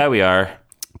 I don't know. Yeah, we are.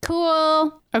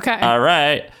 Cool. Okay. All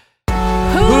right.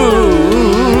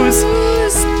 Who's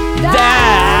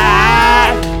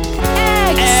that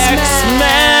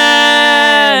X-Men?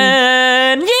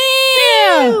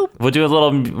 Yeah! We'll do a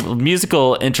little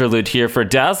musical interlude here for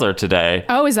Dazzler today.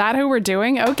 Oh, is that who we're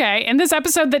doing? Okay. In this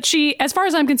episode that she, as far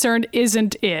as I'm concerned,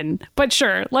 isn't in. But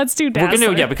sure, let's do Dazzler.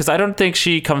 We're gonna, because I don't think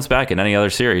she comes back in any other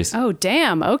series. Oh,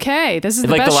 damn. Okay. This is the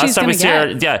like best the last she's time we gonna see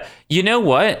her. get. Yeah. You know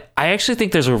what? I actually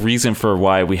think there's a reason for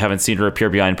why we haven't seen her appear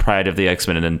behind Pride of the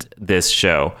X-Men in this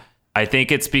show. I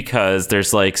think it's because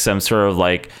there's like some sort of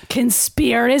like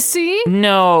conspiracy.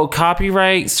 No,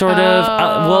 copyright sort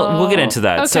of. We'll get into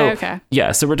that. Okay.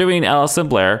 Yeah, so we're doing Alison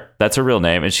Blair. That's her real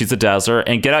name, and she's a Dazzler.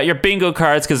 And get out your bingo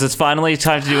cards because it's finally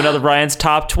time to do another Ryan's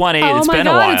Top 20. It's been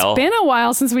a while. It's been a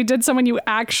while since we did someone you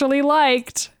actually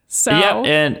liked. So yeah,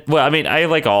 and well, I mean, I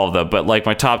like all of them, but like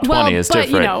my top 20 is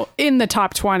different. In the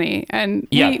top 20, and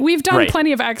we've done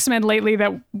plenty of X-Men lately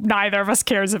that neither of us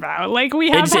cares about. Like we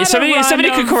have somebody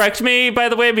could correct me, by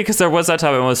the way, because there was that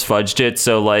time I almost fudged it.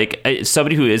 So like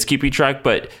somebody who is keeping track,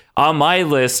 but on my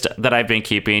list that I've been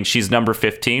keeping, she's number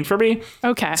 15 for me.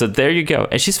 Okay, so there you go,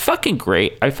 and she's fucking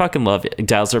great. I fucking love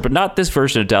Dazzler, but not this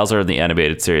version of Dazzler in the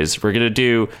animated series. We're gonna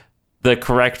do the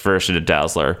correct version of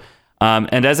Dazzler.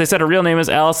 And as I said, her real name is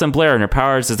Alison Blair, and her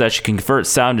powers is that she can convert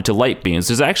sound into light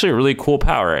beams. It's actually a really cool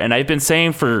power. And I've been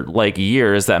saying for like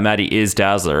years that Maddie is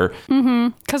Dazzler.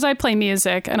 Mm-hmm. Because I play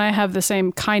music, and I have the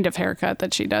same kind of haircut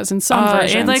that she does in some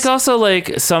versions. And like also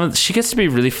like she gets to be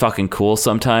really fucking cool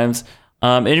sometimes.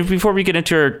 And before we get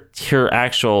into her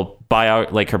actual bio,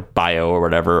 like her bio or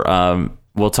whatever,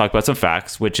 we'll talk about some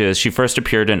facts, which is she first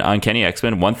appeared in Uncanny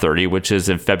X-Men 130, which is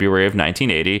in February of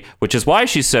 1980, which is why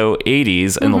she's so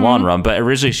 80s in the long run. But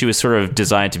originally she was sort of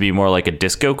designed to be more like a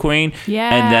disco queen.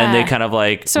 Yeah. And then they kind of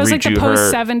like so it's like the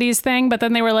post-70s thing, but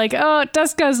then they were like, oh,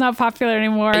 disco's not popular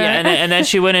anymore. Yeah, and then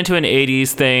she went into an 80s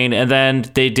thing, and then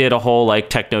they did a whole like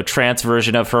techno trance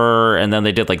version of her, and then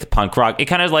they did like the punk rock. It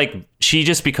kind of like she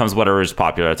just becomes whatever is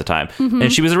popular at the time. Mm-hmm.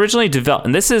 And she was originally developed,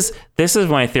 and this is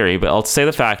my theory, but I'll say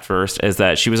the fact first, is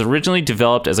that she was originally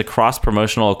developed as a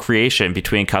cross-promotional creation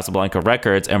between Casablanca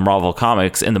Records and Marvel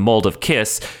Comics in the mold of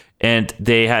Kiss, and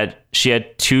she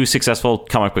had 2 successful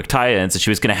comic book tie-ins, and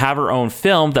she was going to have her own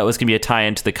film that was going to be a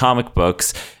tie-in to the comic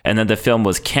books, and then the film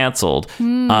was canceled.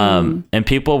 And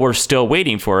people were still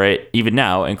waiting for it, even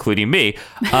now, including me.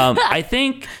 I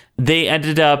think they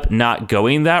ended up not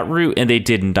going that route, and they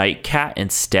did Nightcat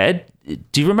instead.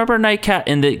 Do you remember Nightcat?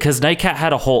 Because Nightcat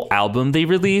had a whole album they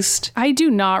released. I do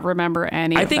not remember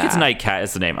any of that. I think it's Nightcat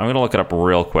is the name. I'm going to look it up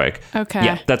real quick. Okay.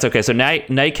 Yeah, that's okay. So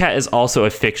Nightcat is also a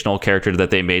fictional character that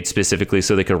they made specifically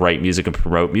so they could write music and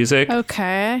promote music.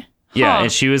 Okay. Yeah,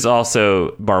 and she was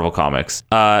also Marvel Comics.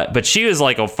 But she was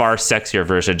like a far sexier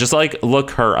version. Just like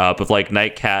look her up with like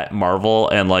Nightcat Marvel,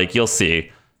 and like you'll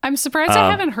see. I'm surprised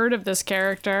I haven't heard of this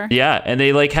character. Yeah, and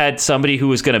they like had somebody who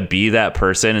was going to be that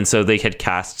person, and so they had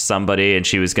cast somebody, and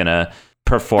she was going to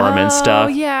perform and stuff. Oh,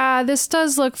 yeah, this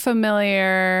does look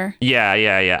familiar.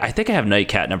 Yeah. I think I have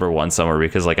Nightcat number 1 somewhere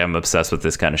because like I'm obsessed with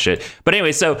this kind of shit. But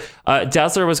anyway, so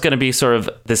Dazzler was going to be sort of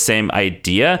the same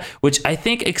idea, which I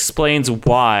think explains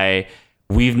why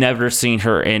we've never seen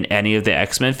her in any of the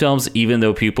X-Men films, even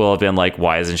though people have been like,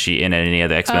 why isn't she in any of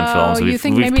the X-Men films? We've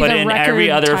put in every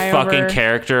other fucking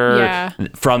character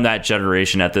from that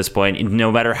generation at this point,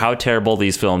 no matter how terrible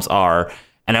these films are.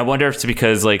 And I wonder if it's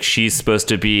because like she's supposed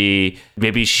to be,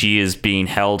 maybe she is being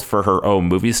held for her own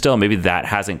movie still. Maybe that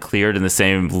hasn't cleared in the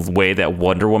same way that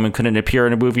Wonder Woman couldn't appear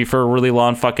in a movie for a really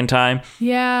long fucking time.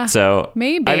 Yeah. So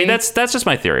maybe. I mean, that's just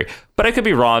my theory. But I could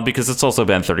be wrong because it's also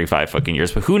been 35 fucking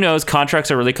years. But who knows? Contracts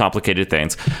are really complicated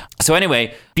things. So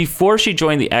anyway, before she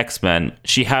joined the X-Men,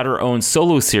 she had her own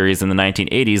solo series in the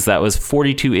 1980s that was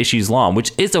 42 issues long,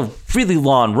 which is a really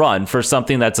long run for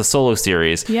something that's a solo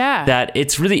series. Yeah. That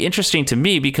it's really interesting to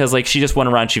me because like she just went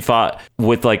around, she fought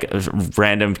with like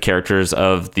random characters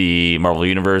of the Marvel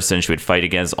Universe, and she would fight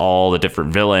against all the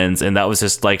different villains. And that was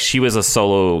just like, she was a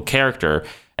solo character.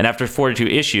 And after 42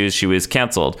 issues, she was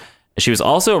canceled. She was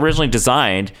also originally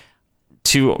designed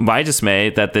to my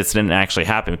dismay, that this didn't actually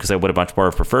happen, because I would have much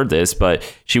more preferred this, but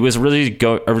she was really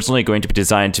originally going to be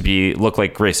designed to look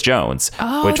like Grace Jones,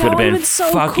 which would have been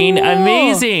so fucking cool.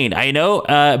 Amazing. I know,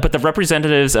 but the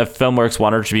representatives of FilmWorks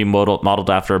wanted her to be modeled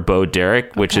after Bo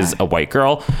Derek, which is a white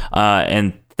girl,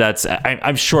 and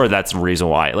I'm sure that's the reason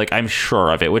why. Like, I'm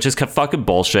sure of it, which is fucking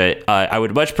bullshit. I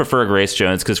would much prefer Grace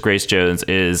Jones, because Grace Jones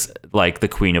is like the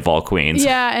queen of all queens.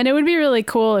 Yeah, and it would be really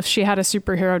cool if she had a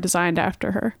superhero designed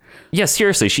after her. Yeah,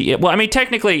 seriously.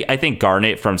 Technically, I think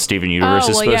Garnet from Steven Universe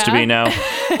is supposed to be now,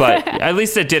 but at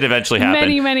least it did eventually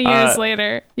happen. Many years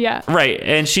later. Yeah. Right.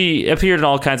 And she appeared in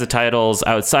all kinds of titles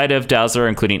outside of Dazzler,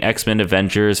 including X-Men,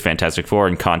 Avengers, Fantastic Four,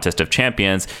 and Contest of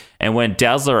Champions. And when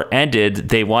Dazzler ended,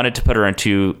 they wanted to put her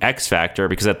into X Factor,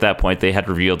 because at that point they had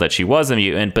revealed that she was a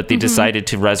mutant, but they decided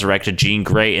to resurrect Jean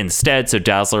Grey instead, so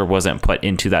Dazzler wasn't put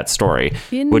into that story,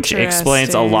 which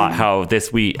explains a lot how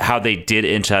they did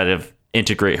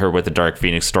integrate her with the Dark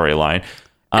Phoenix storyline.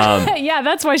 Yeah,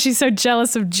 that's why she's so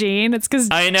jealous of Jean. It's because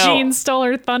Jean stole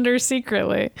her thunder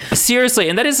secretly. Seriously,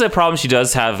 and that is a problem she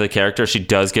does have, the character. She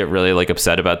does get really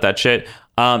upset about that shit.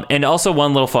 And also,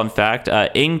 one little fun fact,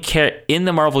 in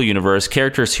the Marvel Universe,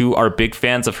 characters who are big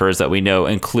fans of hers that we know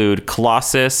include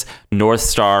Colossus,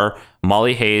 Northstar,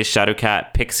 Molly Hayes,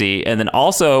 Shadowcat, Pixie, and then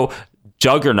also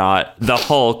Juggernaut, the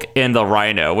Hulk, and the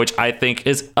Rhino, which I think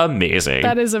is amazing.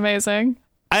 That is amazing.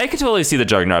 I could totally see the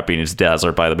Juggernaut being his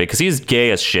Dazzler, by the way, because he's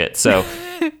gay as shit. So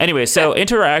anyway,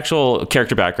 into her actual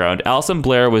character background, Alison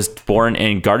Blair was born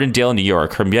in Gardendale, New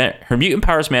York. Her mutant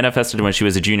powers manifested when she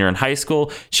was a junior in high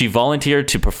school. She volunteered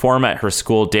to perform at her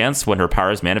school dance when her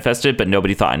powers manifested, but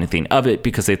nobody thought anything of it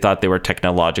because they thought they were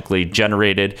technologically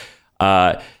generated.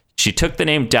 She took the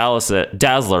name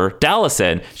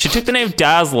Dallison. She took the name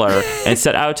Dazzler and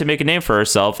set out to make a name for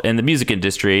herself in the music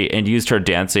industry, and used her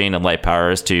dancing and light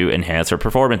powers to enhance her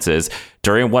performances.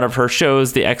 During one of her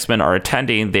shows the X-Men are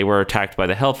attending, they were attacked by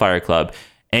the Hellfire Club.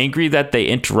 Angry that they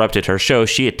interrupted her show,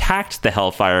 she attacked the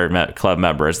Hellfire Club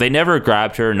members. They never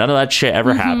grabbed her. None of that shit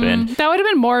ever happened. That would have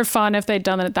been more fun if they'd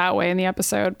done it that way in the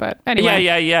episode, but anyway.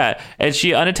 Yeah. And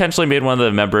she unintentionally made one of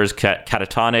the members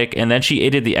catatonic, and then she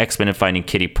aided the X-Men in finding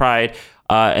Kitty Pryde.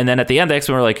 And then at the end, the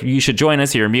X-Men were like, you should join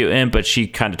us, you're a mutant, but she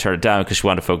kind of turned it down because she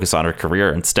wanted to focus on her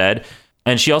career instead.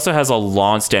 And she also has a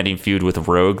long-standing feud with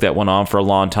Rogue that went on for a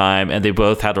long time, and they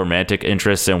both had romantic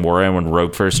interests in Warren when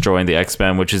Rogue first joined the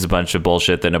X-Men, which is a bunch of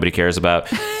bullshit that nobody cares about.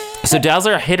 So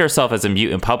Dazzler hid herself as a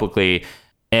mutant publicly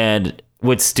and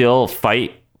would still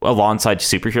fight alongside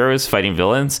superheroes fighting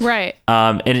villains. Right.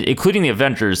 And including the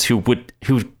Avengers, who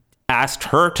asked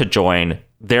her to join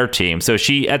their team. So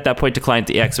she at that point declined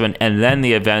the X-Men and then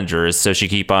the Avengers, so she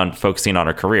keep on focusing on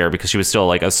her career because she was still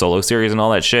like a solo series and all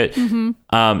that shit.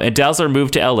 And Dazzler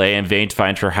moved to LA in vain to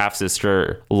find her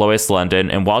half-sister Lois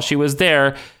London, and while she was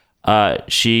there,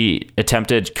 she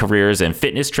attempted careers in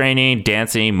fitness training,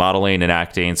 dancing, modeling, and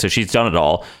acting. So she's done it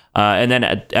all. And then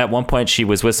at one point she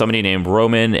was with somebody named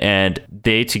Roman, and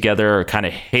they together kind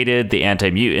of hated the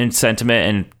anti-mutant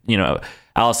sentiment, and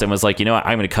Allison was like, you know what,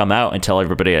 I'm going to come out and tell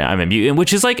everybody I'm a mutant,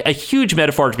 which is like a huge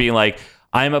metaphor to being like,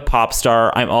 I'm a pop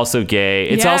star, I'm also gay.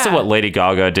 It's also what Lady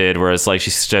Gaga did, where it's like she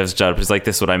just up, it's like,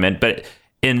 this is what I meant. But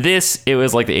in this, it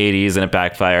was like the 80s and it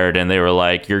backfired, and they were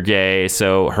like, you're gay.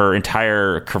 So her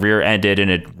entire career ended and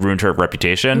it ruined her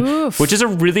reputation, which is a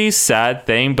really sad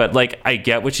thing. But like, I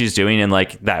get what she's doing, and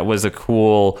like, that was a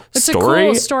cool story. It's a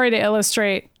cool story to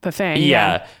illustrate the thing.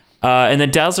 Yeah. And then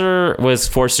Dazzler was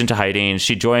forced into hiding.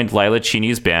 She joined Lila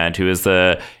Cheney's band, who is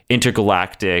the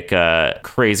intergalactic,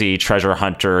 crazy treasure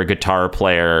hunter, guitar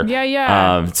player.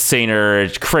 Singer,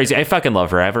 crazy. I fucking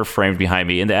love her. I have her framed behind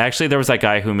me. And actually, there was that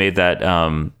guy who made that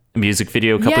music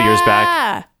video a couple years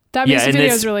back. That music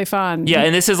video is really fun. Yeah,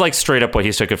 and this is like straight up what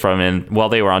he took it from. And while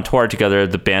they were on tour together,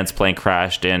 the band's plane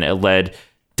crashed, and it led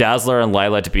Dazzler and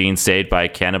Lila to being saved by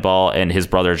Cannonball and his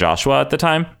brother Joshua at the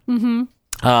time.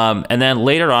 And then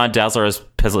later on, Dazzler is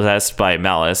possessed by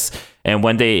Malice, and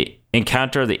when they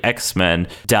encounter the X-Men,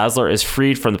 Dazzler is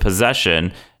freed from the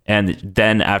possession, and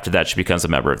then after that, she becomes a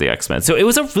member of the X-Men. So it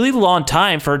was a really long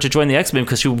time for her to join the X-Men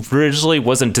because she originally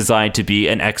wasn't designed to be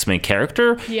an X-Men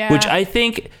character, which I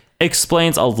think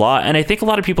explains a lot, and I think a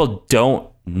lot of people don't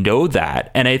know that,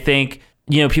 and I think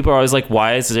people are always like,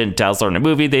 why isn't Dazzler in a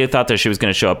movie? They thought that she was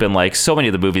going to show up in like so many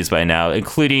of the movies by now,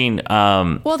 including she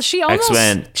almost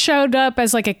X-Men. Showed up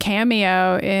as like a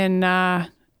cameo in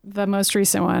the most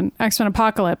recent one, X-Men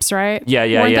Apocalypse, right? Yeah.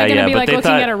 Weren't they going to be but like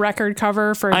looking at a record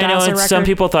cover for a Dazzler record? I know, and some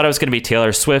people thought it was going to be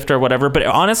Taylor Swift or whatever, but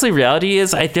honestly, reality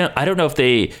is I don't know if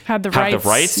they have the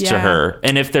rights to her,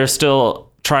 and if they're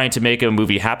still trying to make a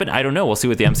movie happen. I don't know. We'll see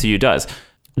what the MCU does.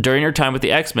 During her time with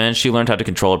the X-Men, she learned how to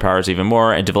control her powers even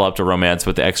more and developed a romance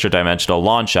with the extra-dimensional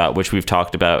Longshot, which we've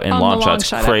talked about in Longshot's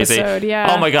crazy. Episode,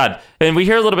 yeah. Oh my God. And we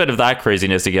hear a little bit of that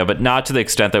craziness again, but not to the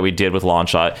extent that we did with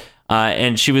Longshot.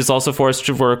 And she was also forced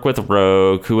to work with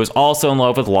Rogue, who was also in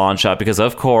love with Longshot because,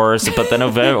 of course, but then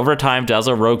over time,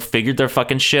 Dazzler and Rogue figured their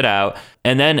fucking shit out.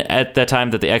 And then at the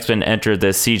time that the X-Men entered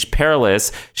the Siege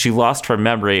Perilous, she lost her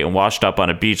memory and washed up on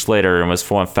a beach later and was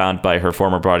found by her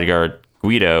former bodyguard,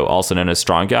 Guido, also known as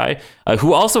Strong Guy,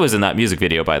 who also is in that music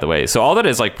video, by the way. So all that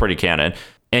is like pretty canon.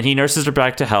 And he nurses her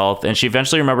back to health, and she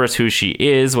eventually remembers who she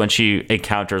is when she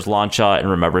encounters Longshot and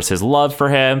remembers his love for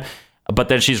him. But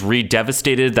then she's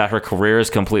re-devastated that her career is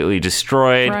completely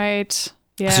destroyed. Right.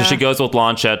 Yeah. So she goes with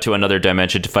Longshot to another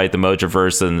dimension to fight the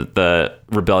Mojoverse and the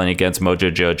rebellion against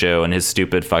Mojo Jojo and his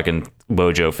stupid fucking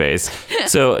Mojo face.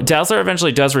 So Dazzler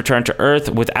eventually does return to Earth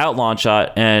without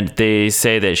Longshot, and they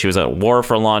say that she was at war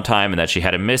for a long time and that she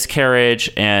had a miscarriage,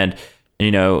 and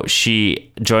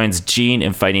she joins Jean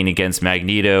in fighting against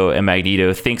Magneto, and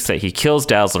Magneto thinks that he kills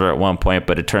Dazzler at one point,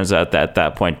 but it turns out that at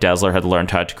that point, Dazzler had learned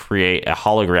how to create a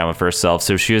hologram of herself,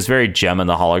 so she was very gem in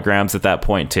the holograms at that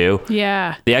point, too.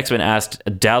 Yeah. The X-Men asked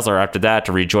Dazzler after that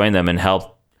to rejoin them and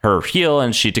help her heal,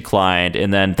 and she declined,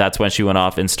 and then that's when she went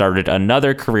off and started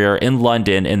another career in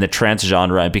London in the trance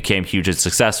genre and became huge and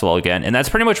successful again. And that's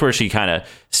pretty much where she kind of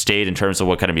stayed in terms of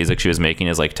what kind of music she was making,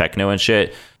 is like techno and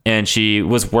shit. And she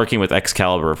was working with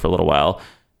Excalibur for a little while,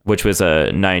 which was a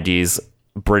 90s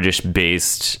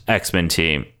British-based X-Men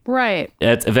team. Right.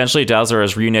 Eventually, Dazzler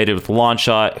is reunited with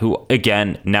Longshot, who,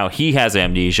 again, now he has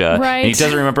amnesia. Right. And he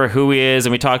doesn't remember who he is,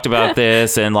 and we talked about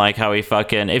this, and like how he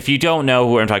fucking... If you don't know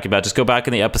who I'm talking about, just go back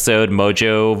in the episode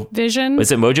Mojo... Vision?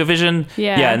 Was it Mojo Vision?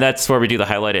 Yeah. Yeah, and that's where we do the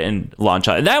highlight in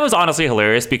Longshot. And that was honestly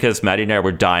hilarious because Maddie and I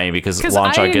were dying because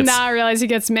Longshot I did not realize he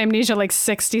gets amnesia like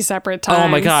 60 separate times. Oh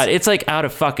my God, it's like out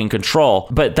of fucking control.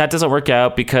 But that doesn't work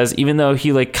out because even though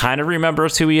he like kind of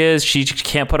remembers who he is, she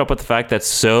can't put up with the fact that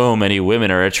so many women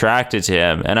are attracted to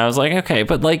him. And I was like, okay,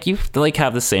 but like you like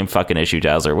have the same fucking issue,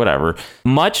 Dazzler, whatever.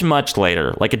 Much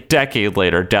later, like a decade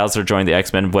later, Dazzler joined the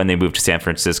X-Men when they moved to San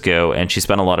Francisco, and she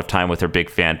spent a lot of time with her big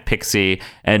fan Pixie,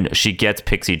 and she gets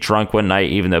Pixie drunk one night,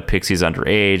 even though Pixie's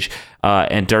underage.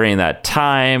 And during that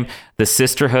time, the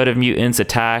Sisterhood of Mutants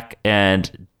attack,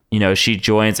 and she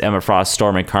joins Emma Frost,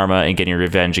 Storm, and Karma in getting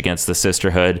revenge against the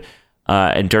Sisterhood.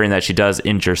 And during that, she does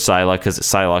injure Psylocke because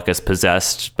Psylocke is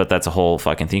possessed, but that's a whole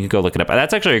fucking thing. You can go look it up.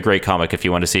 That's actually a great comic if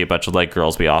you want to see a bunch of like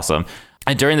girls be awesome.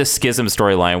 And during the Schism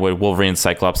storyline where Wolverine and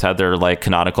Cyclops had their like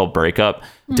canonical breakup,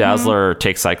 Dazzler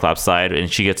takes Cyclops' side and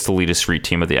she gets to lead a street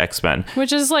team of the X-Men.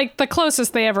 Which is like the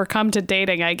closest they ever come to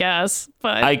dating, I guess.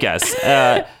 But I guess.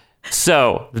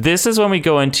 So this is when we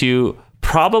go into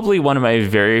probably one of my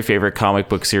very favorite comic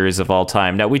book series of all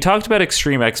time. Now, we talked about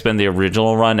Extreme X-Men, the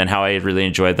original run, and how I really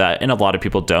enjoyed that. And a lot of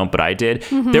people don't, but I did.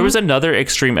 There was another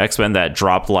Extreme X-Men that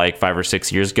dropped like 5 or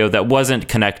 6 years ago that wasn't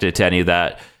connected to any of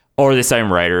that or the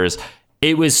same writers.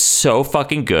 It was so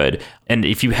fucking good. And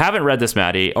if you haven't read this,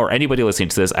 Maddie, or anybody listening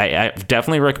to this, I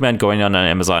definitely recommend going on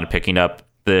Amazon and picking up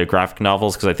the graphic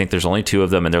novels, because I think there's only 2 of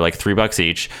them and they're like $3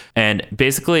 each. And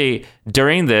basically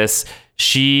during this,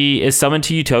 she is summoned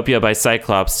to Utopia by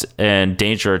Cyclops and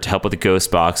Danger to help with the Ghost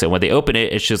Box. And when they open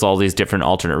it, it shows all these different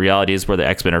alternate realities where the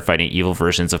X-Men are fighting evil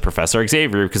versions of Professor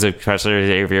Xavier, because Professor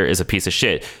Xavier is a piece of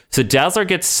shit. So Dazzler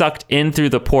gets sucked in through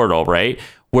the portal, right?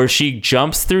 Where she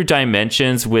jumps through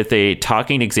dimensions with a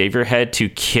talking Xavier head to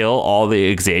kill all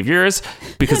the Xaviers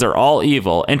because they're all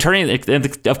evil. And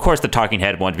of course, the talking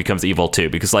head one becomes evil too,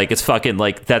 because like it's fucking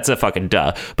like that's a fucking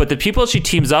duh. But the people she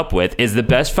teams up with is the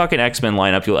best fucking X-Men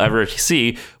lineup you'll ever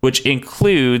see, which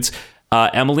includes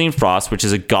Emmeline Frost, which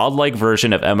is a godlike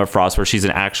version of Emma Frost, where she's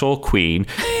an actual queen,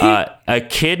 a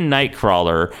kid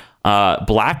Nightcrawler,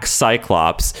 Black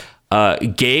Cyclops,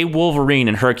 gay Wolverine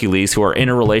and Hercules, who are in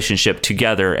a relationship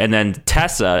together, and then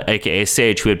Tessa, aka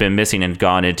Sage, who had been missing and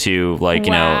gone into like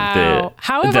how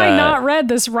have I not read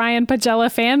this Ryan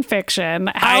Pagella fan fiction?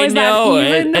 How is that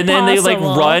even and then they like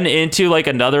run into like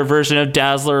another version of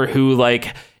Dazzler who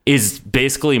like is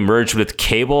basically merged with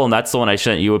Cable, and that's the one I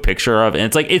sent you a picture of, and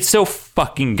it's like it's so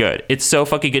fucking good. It's so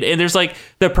fucking good. And there's like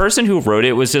the person who wrote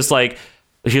it was just like,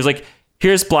 she was like,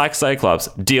 here's Black Cyclops,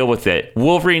 deal with it.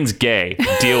 Wolverine's gay,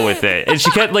 deal with it. And she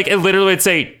kept like, it literally would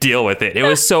say, deal with it. It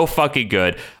was so fucking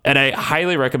good. And I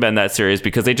highly recommend that series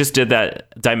because they just did that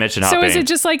dimension hopping. So is it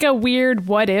just like a weird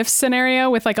what if scenario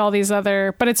with like all these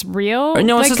other, but it's real?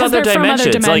 No, it's like, just other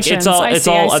dimensions. Like it's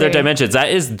all other see. dimensions. That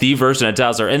is the version of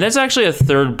Dazzler. And there's actually a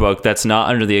third book that's not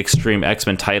under the Extreme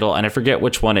X-Men title. And I forget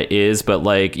which one it is, but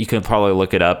like you can probably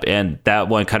look it up. And that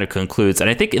one kind of concludes. And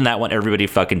I think in that one, everybody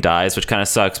fucking dies, which kind of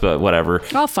sucks, but whatever.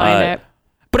 I'll find it.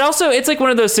 But also, it's like one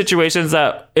of those situations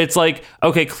that it's like,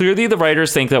 okay, clearly the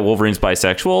writers think that Wolverine's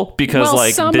bisexual because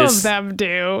like some of them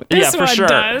do. This one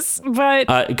does.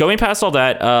 But going past all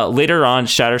that, later on,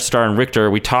 Shatterstar and Richter,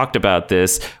 we talked about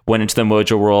this, went into the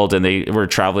Mojo world and they were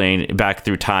traveling back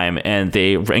through time and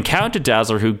they encountered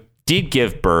Dazzler, who did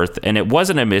give birth, and it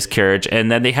wasn't a miscarriage,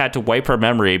 and then they had to wipe her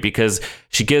memory because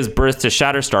she gives birth to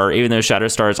Shatterstar, even though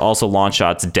Shatterstar is also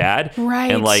Longshot's dad.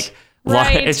 Right. And like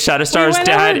Right. Shatterstar's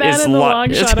dad is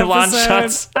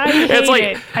Longshot's. I hate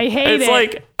it. I hate it. It's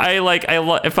like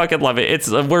I fucking love it. It's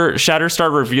where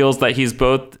Shatterstar reveals that he's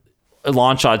both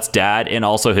Longshot's dad and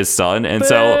also his son, and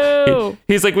so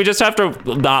he's like, we just have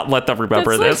to not let them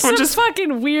remember this. Like some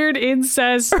fucking weird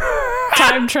incest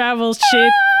time travel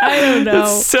shit. I don't know.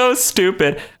 It's so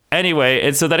stupid. Anyway,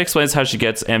 and so that explains how she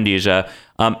gets amnesia.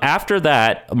 After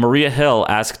that, Maria Hill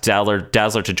asks Dazzler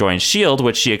to join S.H.I.E.L.D.,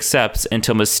 which she accepts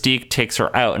until Mystique takes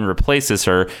her out and replaces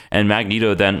her, and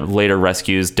Magneto then later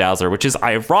rescues Dazzler, which is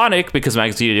ironic because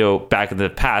Magneto back in the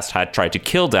past had tried to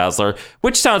kill Dazzler,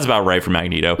 which sounds about right for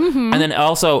Magneto. Mm-hmm. And then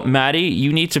also, Maddie,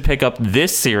 you need to pick up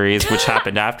this series, which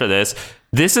happened after this.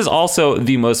 This is also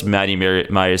the most Maddie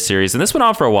Myers series, and this went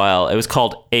on for a while. It was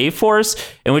called A-Force,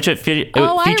 in which it featured...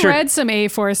 I read some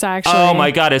A-Force, actually. Oh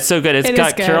my god, it's so good. It's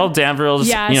got Carol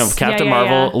Danvers, Captain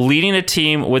Marvel, leading a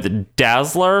team with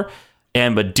Dazzler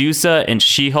and Medusa and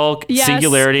She-Hulk,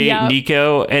 Singularity,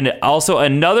 Nico, and also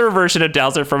another version of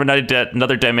Dazzler from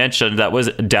another dimension that was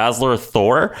Dazzler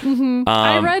Thor. Mm-hmm.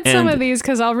 I read some of these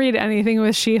because I'll read anything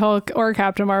with She-Hulk or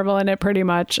Captain Marvel in it pretty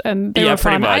much, and they were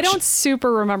fun. I don't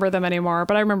super remember them anymore,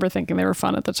 but I remember thinking they were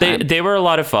fun at the time. They were a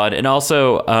lot of fun, and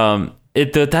also...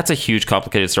 that's a huge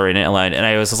complicated story in it line, and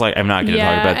I was just like, I'm not going to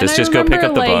talk about this. Just go pick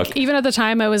up the book. Even at the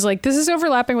time, I was like, this is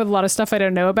overlapping with a lot of stuff I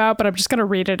don't know about, but I'm just going to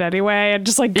read it anyway and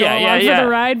just like go along for the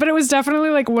ride. But it was definitely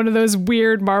like one of those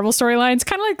weird Marvel storylines,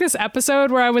 kind of like this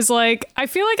episode where I was like, I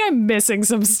feel like I'm missing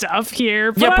some stuff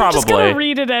here, but I'm just going to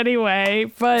read it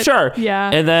anyway. But sure,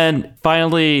 and then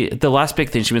finally, the last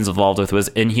big thing she was involved with was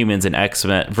Inhumans and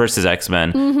X-Men versus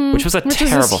X-Men, which was a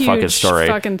terrible fucking story.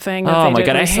 Fucking thing. Oh my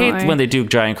god, I hate when they do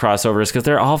giant crossovers because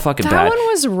they're all fucking bad. That one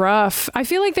was rough. I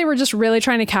feel like they were just really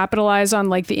trying to capitalize on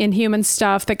like the Inhuman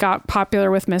stuff that got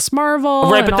popular with Miss Marvel.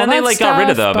 Right, but then they like got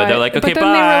rid of them, and they're like, okay, but then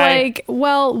bye. They were like,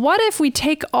 well, what if we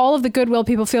take all of the goodwill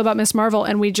people feel about Miss Marvel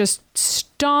and we just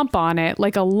stomp on it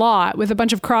like a lot with a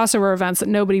bunch of crossover events that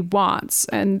nobody wants?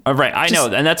 And right, I know,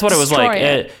 and that's what it was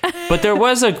like. But there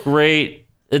was a great.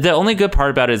 The only good part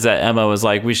about it is that Emma was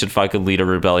like, we should fucking lead a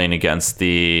rebellion against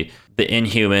the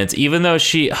Inhumans, even though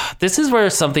this is where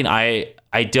something I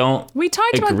don't We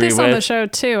talked about this on the show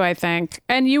too, I think.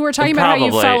 And you were talking about how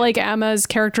you felt like Emma's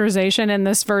characterization in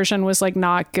this version was like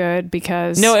not good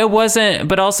because... No, it wasn't.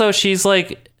 But also she's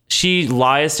like, she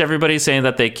lies to everybody saying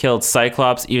that they killed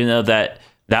Cyclops, even though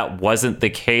that wasn't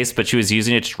the case, but she was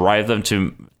using it to drive them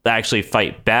to actually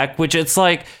fight back, which it's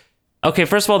like, okay,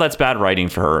 first of all, that's bad writing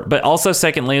for her. But also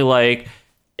secondly, like...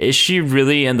 Is she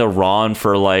really in the wrong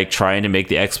for like trying to make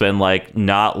the X-Men like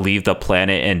not leave the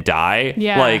planet and die?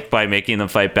 Yeah. Like by making them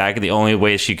fight back, and the only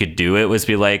way she could do it was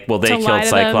be like, well, they killed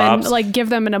Cyclops. And, like give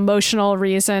them an emotional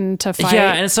reason to fight.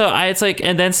 Yeah, and so it's like,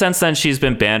 and then since then she's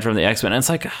been banned from the X-Men. And it's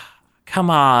like,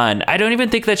 come on. I don't even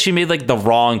think that she made like the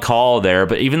wrong call there,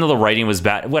 but even though the writing was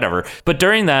bad, whatever. But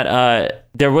during that,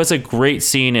 there was a great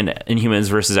scene in Inhumans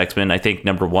versus X-Men, I think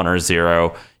number 1 or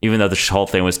 0, even though the whole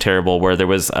thing was terrible, where there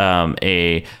was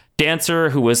a dancer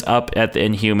who was up at the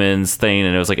Inhumans thing,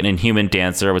 and it was like an Inhuman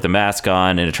dancer with a mask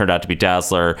on, and it turned out to be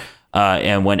Dazzler.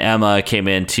 And when Emma came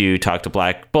in to talk to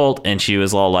Black Bolt, and she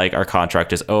was all like, our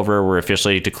contract is over, we're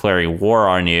officially declaring war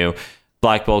on you,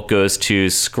 Black Bolt goes to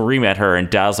scream at her, and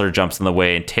Dazzler jumps in the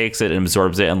way and takes it and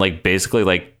absorbs it, and like basically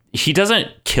like he doesn't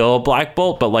kill Black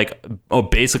Bolt, but like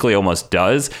basically almost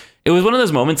does. It was one of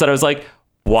those moments that I was like,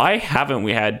 why haven't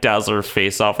we had Dazzler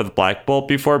face off with Black Bolt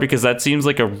before? Because that seems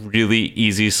like a really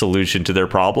easy solution to their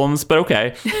problems, but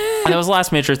okay. And that was the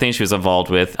last major thing she was involved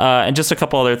with. And just a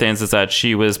couple other things is that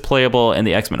she was playable in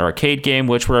the X-Men arcade game,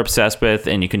 which we're obsessed with,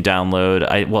 and you can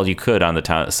download. You could on the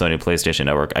Sony PlayStation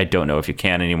Network. I don't know if you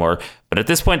can anymore. But at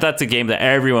this point, that's a game that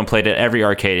everyone played at every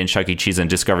arcade in Chuck E. Cheese and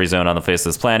Discovery Zone on the face of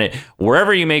this planet.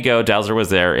 Wherever you may go, Dazzler was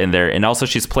there. And also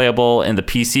she's playable in the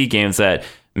PC games that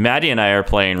Maddie and I are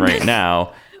playing right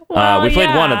now. We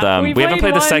played one of them. We haven't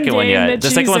played the second one yet. The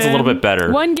second one's a little bit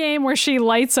better. One game where she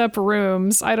lights up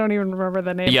rooms. I don't even remember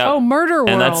the name. Yep. Oh, Murder World.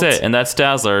 And that's it. And that's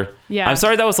Dazzler. Yeah. I'm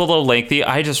sorry that was a little lengthy.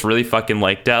 I just really fucking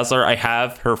like Dazzler. I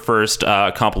have her first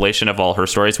compilation of all her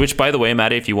stories, which, by the way,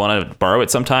 Maddie, if you want to borrow it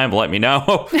sometime, let me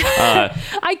know.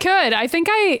 I could. I think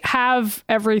I have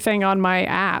everything on my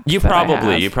app. You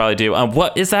probably do.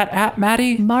 What is that app,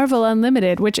 Maddie? Marvel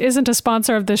Unlimited, which isn't a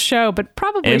sponsor of this show, but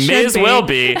probably it should may as be. well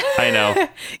be. I know.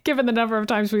 Given the number of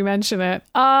times we mention it.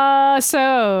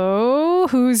 So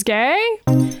who's gay?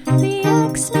 The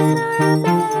X-Men are a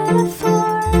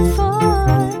metaphor for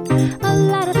a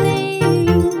lot of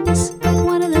things, but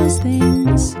one of those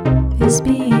things is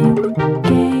being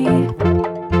gay.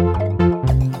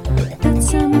 But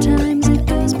sometimes it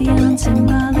goes beyond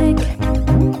symbolic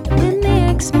when the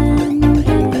X-Men get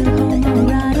real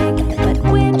homoerotic. But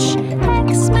which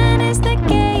X-Men is the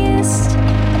gayest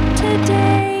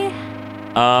today?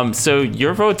 So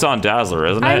your vote's on Dazzler,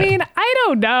 isn't it? I mean, I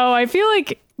don't know. I feel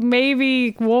like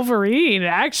maybe Wolverine,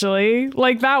 actually.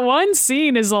 Like, that one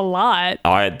scene is a lot.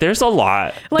 All right, there's a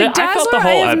lot. Like, Dazzler, I felt the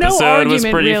whole I have no episode argument, was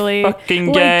pretty really.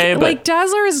 fucking gay. Like,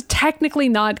 Dazzler is technically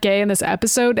not gay in this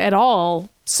episode at all.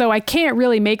 So I can't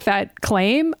really make that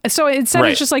claim. So instead,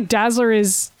 it's just like Dazzler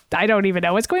is, I don't even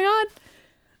know what's going on.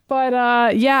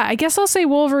 But yeah, I guess I'll say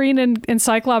Wolverine and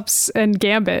Cyclops and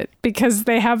Gambit, because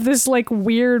they have this like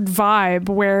weird vibe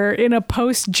where in a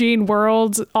post-Jean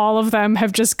world, all of them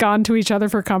have just gone to each other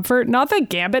for comfort. Not that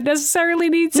Gambit necessarily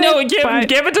needs it. No,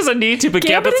 Gambit doesn't need to, but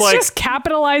Gambit Gambit's is like just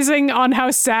capitalizing on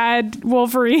how sad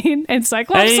Wolverine and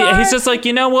Cyclops are. he's just like,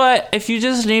 you know what? If you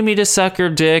just need me to suck your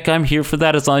dick, I'm here for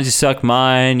that as long as you suck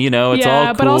mine. You know, it's all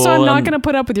cool. But also I'm not going to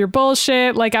put up with your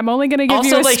bullshit. Like, I'm only going to give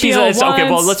you a spiel once. Okay,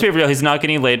 well, let's be real. He's not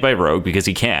getting laid by Rogue because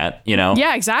he can't, you know?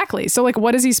 Yeah, exactly. So, like,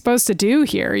 what is he supposed to do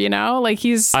here, you know? Like,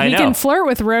 he can flirt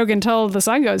with Rogue until the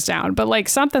sun goes down, but, like,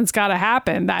 something's got to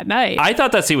happen that night. I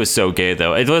thought that scene was so gay,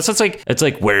 though. It's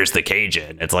like, where's the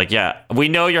Cajun? It's like, yeah, we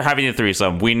know you're having a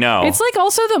threesome. We know. It's, like,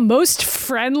 also the most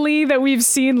friendly that we've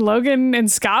seen Logan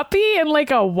and Scott be in, like,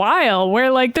 a while,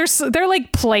 where, like, they're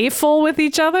like, playful with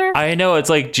each other. I know. It's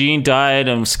like Jean died,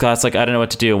 and Scott's like, I don't know what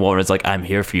to do. And Wolverine's like, I'm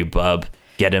here for you, bub.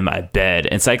 Get in my bed.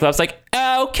 And Cyclops like,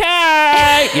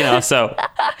 okay, you know, so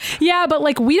yeah, but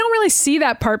like we don't really see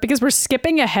that part because we're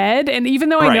skipping ahead, and even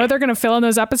though I know they're going to fill in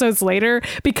those episodes later,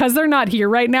 because they're not here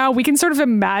right now, we can sort of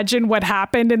imagine what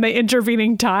happened in the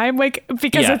intervening time, like,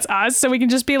 because it's us, so we can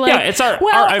just be like, it's our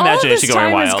imagination all this going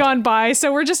time wild. has gone by,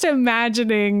 so we're just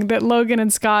imagining that Logan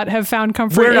and Scott have found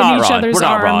comfort in each other's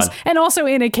arms, and also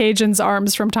in a Cajun's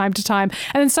arms from time to time,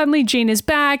 and then suddenly Jean is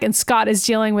back and Scott is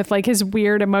dealing with like his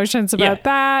weird emotions about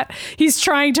that. He's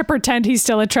trying to pretend he's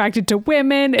still attracted to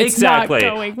women. It's not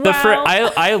going well.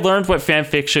 I learned what fan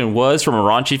fiction was from a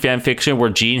raunchy fan fiction where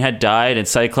Jean had died and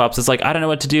Cyclops is like, I don't know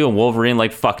what to do, and Wolverine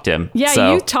like fucked him. Yeah,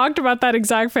 so, you talked about that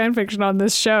exact fan fiction on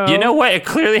this show. You know what? It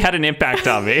clearly had an impact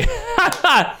on me.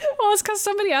 Well, it's because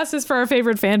somebody asked us for our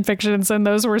favorite fan fictions, and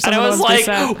those were some of the ones we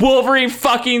said. like, Wolverine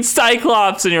fucking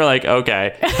Cyclops, and you're like,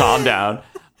 okay, calm down.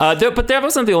 But that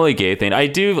wasn't the only gay thing. I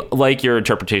do like your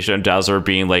interpretation of Dazzler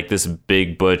being like this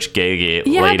big butch gay lady.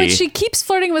 Yeah, but she keeps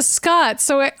flirting with Scott,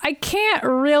 so I can't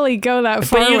really go that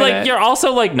far. But you're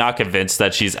also like not convinced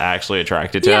that she's actually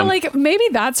attracted to him. Yeah, like maybe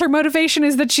that's her motivation,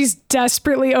 is that she's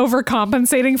desperately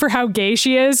overcompensating for how gay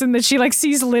she is, and that she like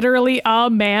sees literally a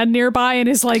man nearby and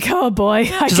is like, oh boy,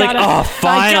 she's like, oh,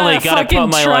 finally gotta put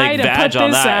my like badge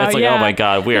on that. Out. It's like, oh my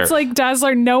god, weird. It's like,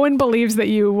 Dazzler, no one believes that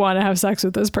you want to have sex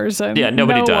with this person. Yeah,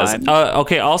 nobody does.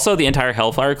 Okay, also the entire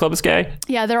Hellfire Club is gay.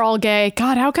 Yeah, they're all gay.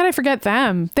 God, how could I forget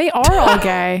them? They are all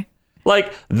gay.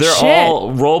 Like, they're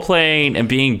all role-playing and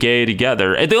being gay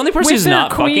together. And the only person who's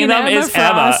not fucking them is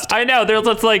Emma. I know. They're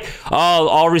just like, oh,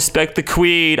 I'll respect the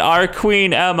queen, our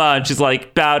queen Emma. And she's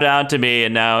like, bow down to me.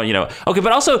 And now, you know. Okay,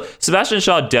 but also, Sebastian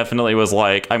Shaw definitely was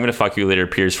like, I'm going to fuck you later,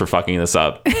 Pierce, for fucking this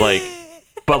up. Like...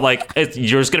 But like,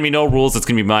 there's gonna be no rules. It's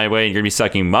gonna be my way, and you're gonna be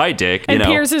sucking my dick. You know?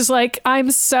 Pierce is like,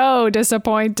 I'm so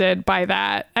disappointed by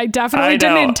that. I definitely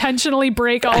didn't intentionally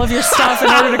break all of your stuff in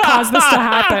order to cause this to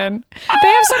happen. They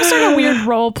have some sort of weird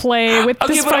role play with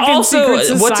this fucking secret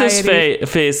society. What's his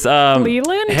face?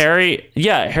 Leland?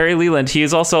 Harry Leland.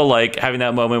 He's also like having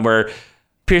that moment where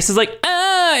Pierce is like,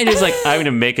 and he's like, I'm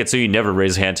gonna make it so you never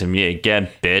raise a hand to me again,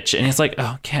 bitch. And he's like,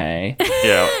 okay. You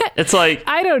know, it's like,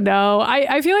 I don't know.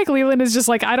 I feel like Leland is just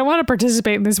like, I don't want to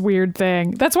participate in this weird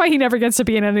thing. That's why he never gets to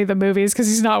be in any of the movies, because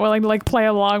he's not willing to like play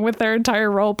along with their entire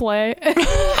role play.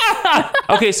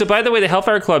 Okay, so by the way, the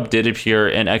Hellfire Club did appear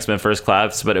in X-Men First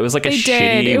Class, but it was like a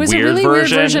shitty, It was weird a really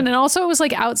version. weird version, and also it was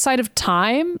like outside of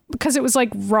time because it was like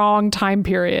wrong time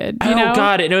period. You know?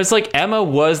 God, and it was like Emma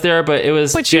was there, but it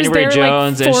was January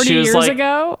Jones, like 40 and she was years like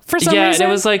ago for some reason. and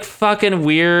it was like fucking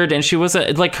weird, and she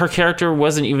wasn't like her character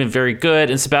wasn't even very good,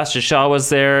 and Sebastian Shaw was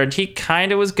there, and he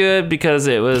kind of was good because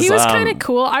it was he was kind of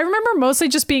cool. I remember mostly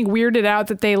just being weirded out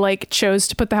that they like chose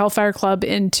to put the Hellfire Club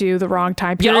into the wrong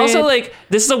time period. Yeah, also like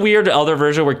this is a weird other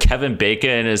version where Kevin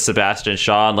Bacon is Sebastian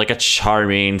Shaw, and like a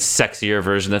charming, sexier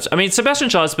version. I mean, Sebastian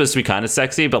Shaw is supposed to be kind of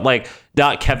sexy, but like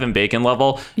not Kevin Bacon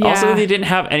level. Yeah. Also, they didn't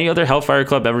have any other Hellfire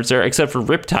Club members there except for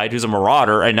Riptide, who's a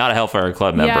Marauder and not a Hellfire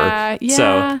Club member. Yeah.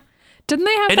 So didn't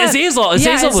they have and that? Azazel was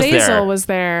there. Azazel was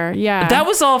there. Yeah. That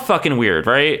was all fucking weird,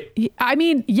 right? I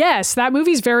mean, yes, that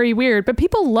movie's very weird, but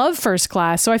people love First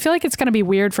Class, so I feel like it's going to be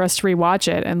weird for us to rewatch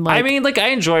it. And like, I mean, like I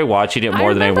enjoy watching it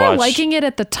more than I watched. I remember liking it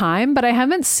at the time, but I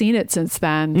haven't seen it since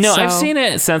then. No, so. I've seen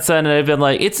it since then, and I've been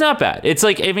like, it's not bad. It's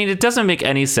like, I mean, it doesn't make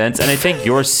any sense, and I think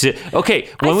you're okay.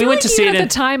 When we went to see it at the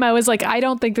time, I was like, I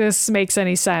don't think this makes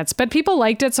any sense, but people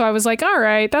liked it, so I was like, all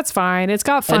right, that's fine. It's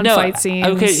got fun fight scenes.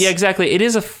 Okay, yeah, exactly. It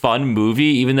is a fun movie,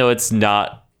 even though it's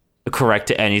not correct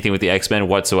to anything with the X-Men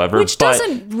whatsoever. Which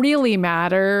doesn't really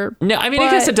matter. No, I mean, I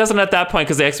guess it doesn't at that point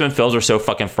because the X-Men films are so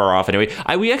fucking far off anyway.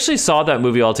 We actually saw that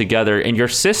movie all together, and your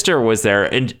sister was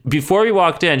there. And before we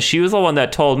walked in, she was the one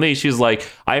that told me, she was like,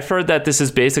 I've heard that this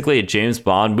is basically a James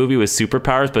Bond movie with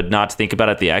superpowers, but not to think about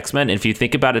it the X-Men. And if you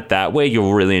think about it that way,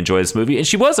 you'll really enjoy this movie. And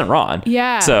she wasn't wrong.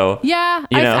 Yeah. So, yeah,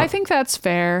 I think that's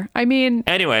fair. I mean,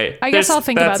 anyway, I guess I'll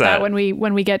think about that when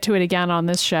we get to it again on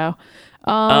this show.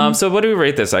 So what do we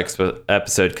rate this episode?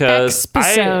 Because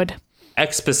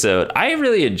Expisode. I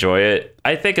really enjoy it.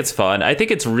 I think it's fun. I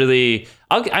think it's really.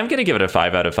 I'm gonna give it a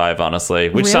 5 out of 5, honestly,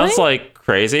 which sounds like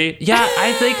crazy. Yeah,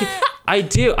 I think I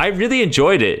do. I really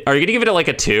enjoyed it. Are you gonna give it like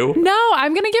a 2? No,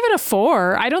 I'm gonna give it a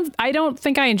 4. I don't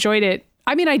think I enjoyed it.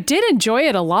 I mean, I did enjoy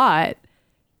it a lot.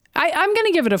 I'm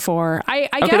gonna give it a 4. I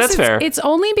guess that's fair. It's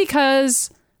only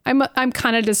because I'm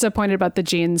kind of disappointed about the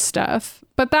Jean stuff.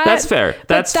 But that's fair.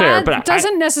 That's fair. But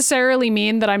doesn't necessarily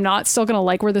mean that I'm not still going to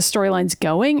like where the storyline's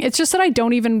going. It's just that I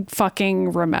don't even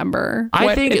fucking remember.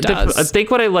 I think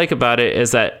what I like about it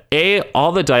is that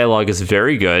all the dialogue is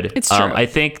very good. It's true. I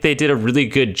think they did a really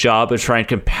good job of trying to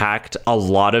compact a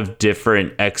lot of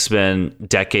different X-Men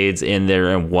decades in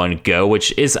there in one go,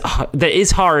 which is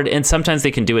hard. And sometimes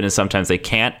they can do it and sometimes they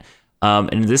can't.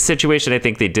 In this situation, I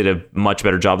think they did a much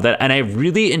better job of that. And I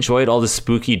really enjoyed all the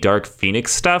spooky, dark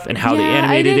Phoenix stuff and how they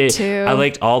animated it. Too. I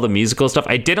liked all the musical stuff.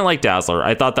 I didn't like Dazzler.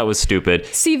 I thought that was stupid.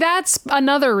 See, that's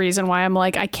another reason why I'm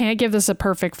like, I can't give this a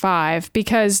perfect 5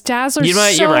 because Dazzler's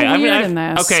you're right. Weird in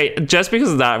this. Okay, just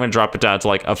because of that, I'm going to drop it down to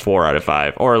like a 4 out of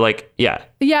 5. Or like, yeah.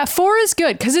 Yeah, 4 is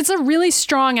good because it's a really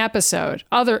strong episode.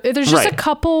 There's just a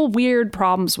couple weird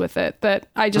problems with it that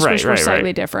I just wish were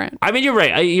slightly different. I mean, you're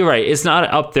right. You're right. It's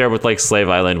not up there with like Slave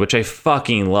Island, which I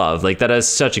fucking love. Like that is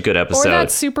such a good episode. Or that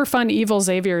super fun Evil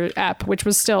Xavier ep, which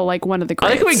was still like one of the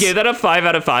greats. I think we gave that a 5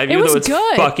 out of 5, even though it's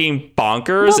good. Fucking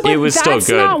bonkers. Well, it was still good. That's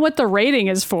not what the rating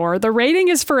is for. The rating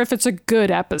is for if it's a good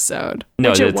episode.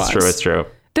 No, that's true. It's true.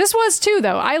 This was too,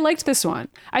 though. I liked this one.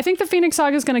 I think the Phoenix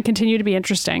Saga is going to continue to be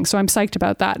interesting, so I'm psyched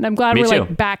about that. And I'm glad we're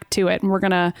like back to it, and we're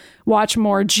going to watch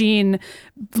more Jean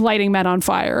lighting men on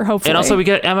fire, hopefully. And also we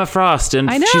get Emma Frost, and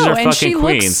she's our fucking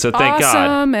queen, so thank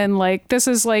God. And like this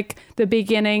is like the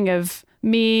beginning of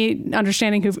me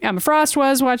understanding who Emma Frost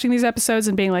was watching these episodes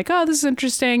and being like, oh, this is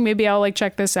interesting. Maybe I'll like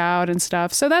check this out and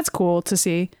stuff. So that's cool to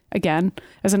see again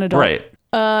as an adult.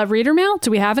 Right. Reader mail?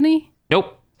 Do we have any?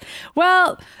 Nope.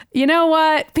 Well, you know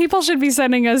what? People should be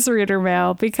sending us reader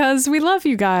mail because we love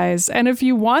you guys. And if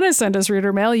you want to send us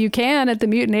reader mail, you can at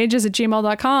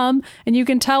themutantages@gmail.com. And you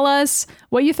can tell us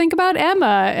what you think about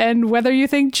Emma and whether you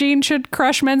think Jean should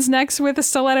crush men's necks with a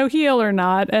stiletto heel or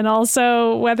not. And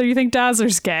also whether you think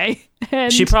Dazzler's gay.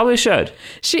 And she probably should.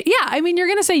 I mean, you're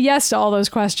going to say yes to all those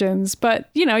questions,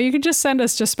 but you know, you could just send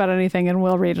us just about anything and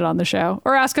we'll read it on the show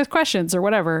or ask us questions or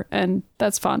whatever. And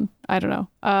that's fun. I don't know.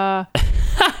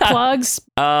 Plugs.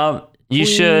 You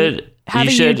should have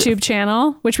a YouTube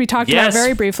channel, which we talked about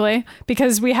very briefly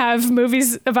because we have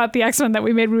movies about the X-Men that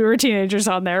we made when we were teenagers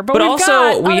on there. But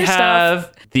also we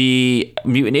have the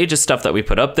Mutant Ages stuff that we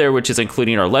put up there, which is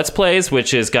including our Let's Plays,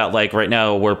 which has got like right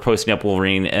now we're posting up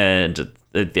Wolverine and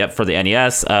for the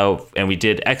NES, and we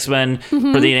did X-Men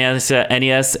for the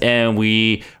NES, and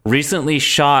we recently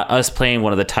shot us playing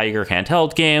one of the Tiger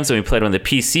handheld games, and we played one of the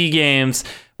PC games.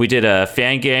 We did a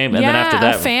fan game, and then after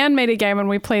that, a fan made a game, and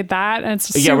we played that. And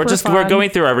it's we're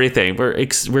going through everything. We're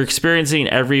experiencing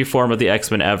every form of the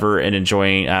X-Men ever and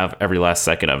enjoying every last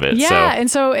second of it. Yeah,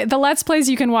 and so the Let's Plays,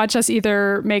 you can watch us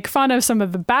either make fun of some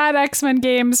of the bad X-Men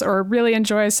games or really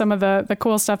enjoy some of the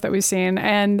cool stuff that we've seen,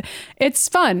 and it's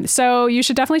fun. So you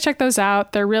should definitely check those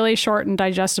out. They're really short and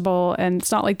digestible, and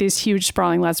it's not like these huge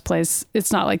sprawling Let's Plays.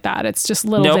 It's not like that. It's just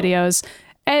little videos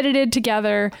edited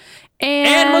together.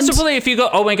 And most importantly, if you go,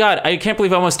 oh my God, I can't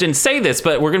believe I almost didn't say this,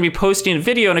 but we're going to be posting a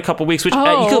video in a couple weeks, which you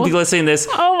could be listening to this.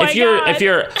 Oh my God. If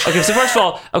you're, okay, so first of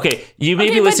all, you may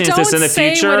be listening to this in the future.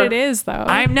 Don't say what it is, though.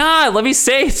 I'm not. Let me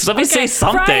say something.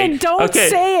 Brian, don't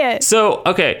say it. So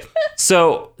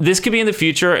this could be in the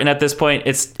future, and at this point,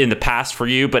 it's in the past for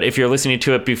you, but if you're listening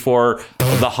to it before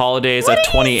the holidays of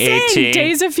 2018.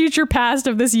 Days of future past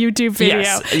of this YouTube video.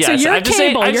 Yes. So you're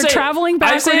traveling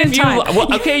backward in time.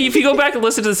 If you go back and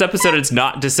listen to this episode, it's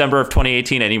not December of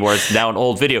 2018 anymore. It's now an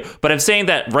old video. But I'm saying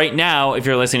that right now, if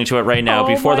you're listening to it right now,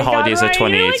 before the holidays of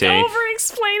 2018. You're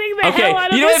over-explaining the hell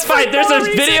out of you know what? Fine. There's a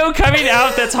video coming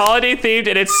out that's holiday themed,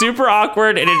 and it's super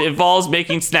awkward, and it involves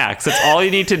making snacks. That's all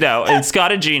you need to know. And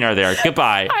Scott and Jean are there.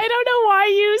 Goodbye. I don't know why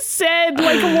you said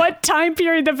what time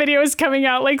period the video is coming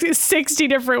out, 60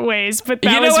 different ways, but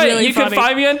that was really funny. You can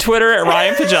find me on Twitter at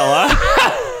Ryan Pagella.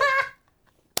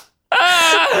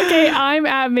 Okay, I'm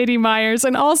at Mitty Myers,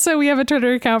 and also we have a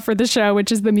Twitter account for the show,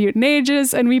 which is The Mutant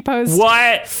Ages, and we post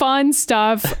fun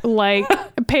stuff like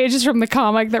pages from the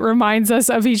comic that reminds us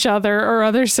of each other or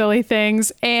other silly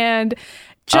things, and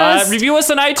just review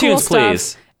us on iTunes,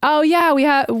 please. Oh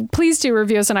yeah, please do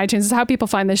review us on iTunes. It's how people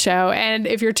find the show. And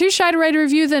if you're too shy to write a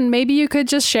review, then maybe you could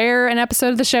just share an episode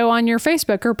of the show on your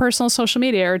Facebook or personal social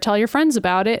media, or tell your friends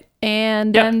about it.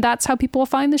 And then that's how people will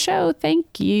find the show.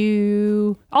 Thank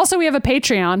you. Also, we have a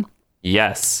Patreon.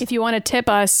 Yes. If you want to tip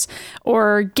us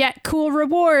or get cool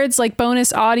rewards like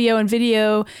bonus audio and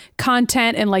video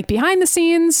content and behind the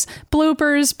scenes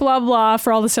bloopers, blah, blah,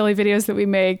 for all the silly videos that we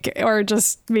make, or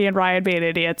just me and Ryan being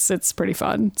idiots, it's pretty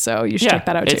fun. So you should check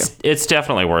that out too. It's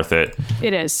definitely worth it.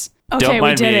 It is. Okay,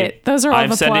 we did it. Those are all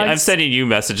the plugs. I'm sending you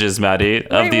messages, Maddie,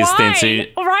 of these things. So Ryan,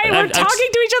 we're talking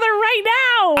to each other right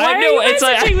now. Why I know. are you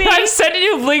messaging me? I'm sending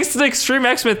you links to the Extreme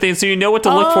X-Men thing so you know what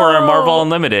to look for on Marvel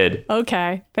Unlimited.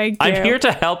 Okay, thank you. I'm here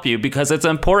to help you because it's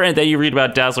important that you read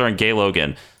about Dazzler and Gay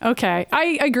Logan. Okay,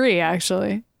 I agree,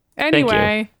 actually.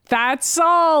 Anyway, that's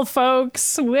all,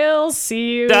 folks. We'll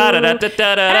see you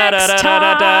next time.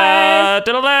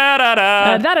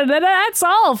 That's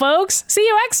all, folks. See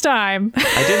you next time.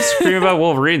 I didn't scream about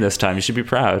Wolverine this time. You should be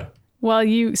proud. Well,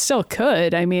 you still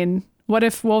could. I mean, what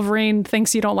if Wolverine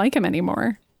thinks you don't like him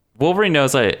anymore? Wolverine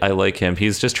knows I like him.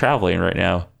 He's just traveling right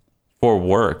now for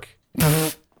work. What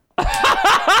does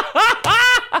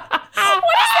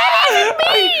that even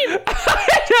mean?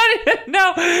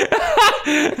 No.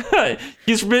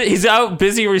 He's out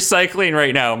busy recycling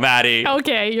right now, Maddie.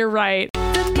 Okay, you're right.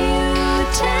 The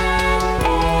mutant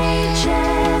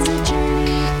ages, a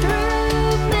journey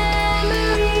through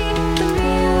memory. The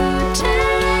mutant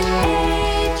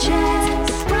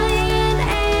ages, Brian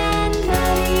and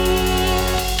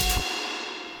Maddie.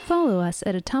 Follow us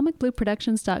at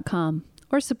atomicblueproductions.com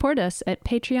or support us at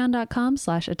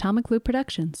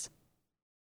patreon.com/atomicblueproductions.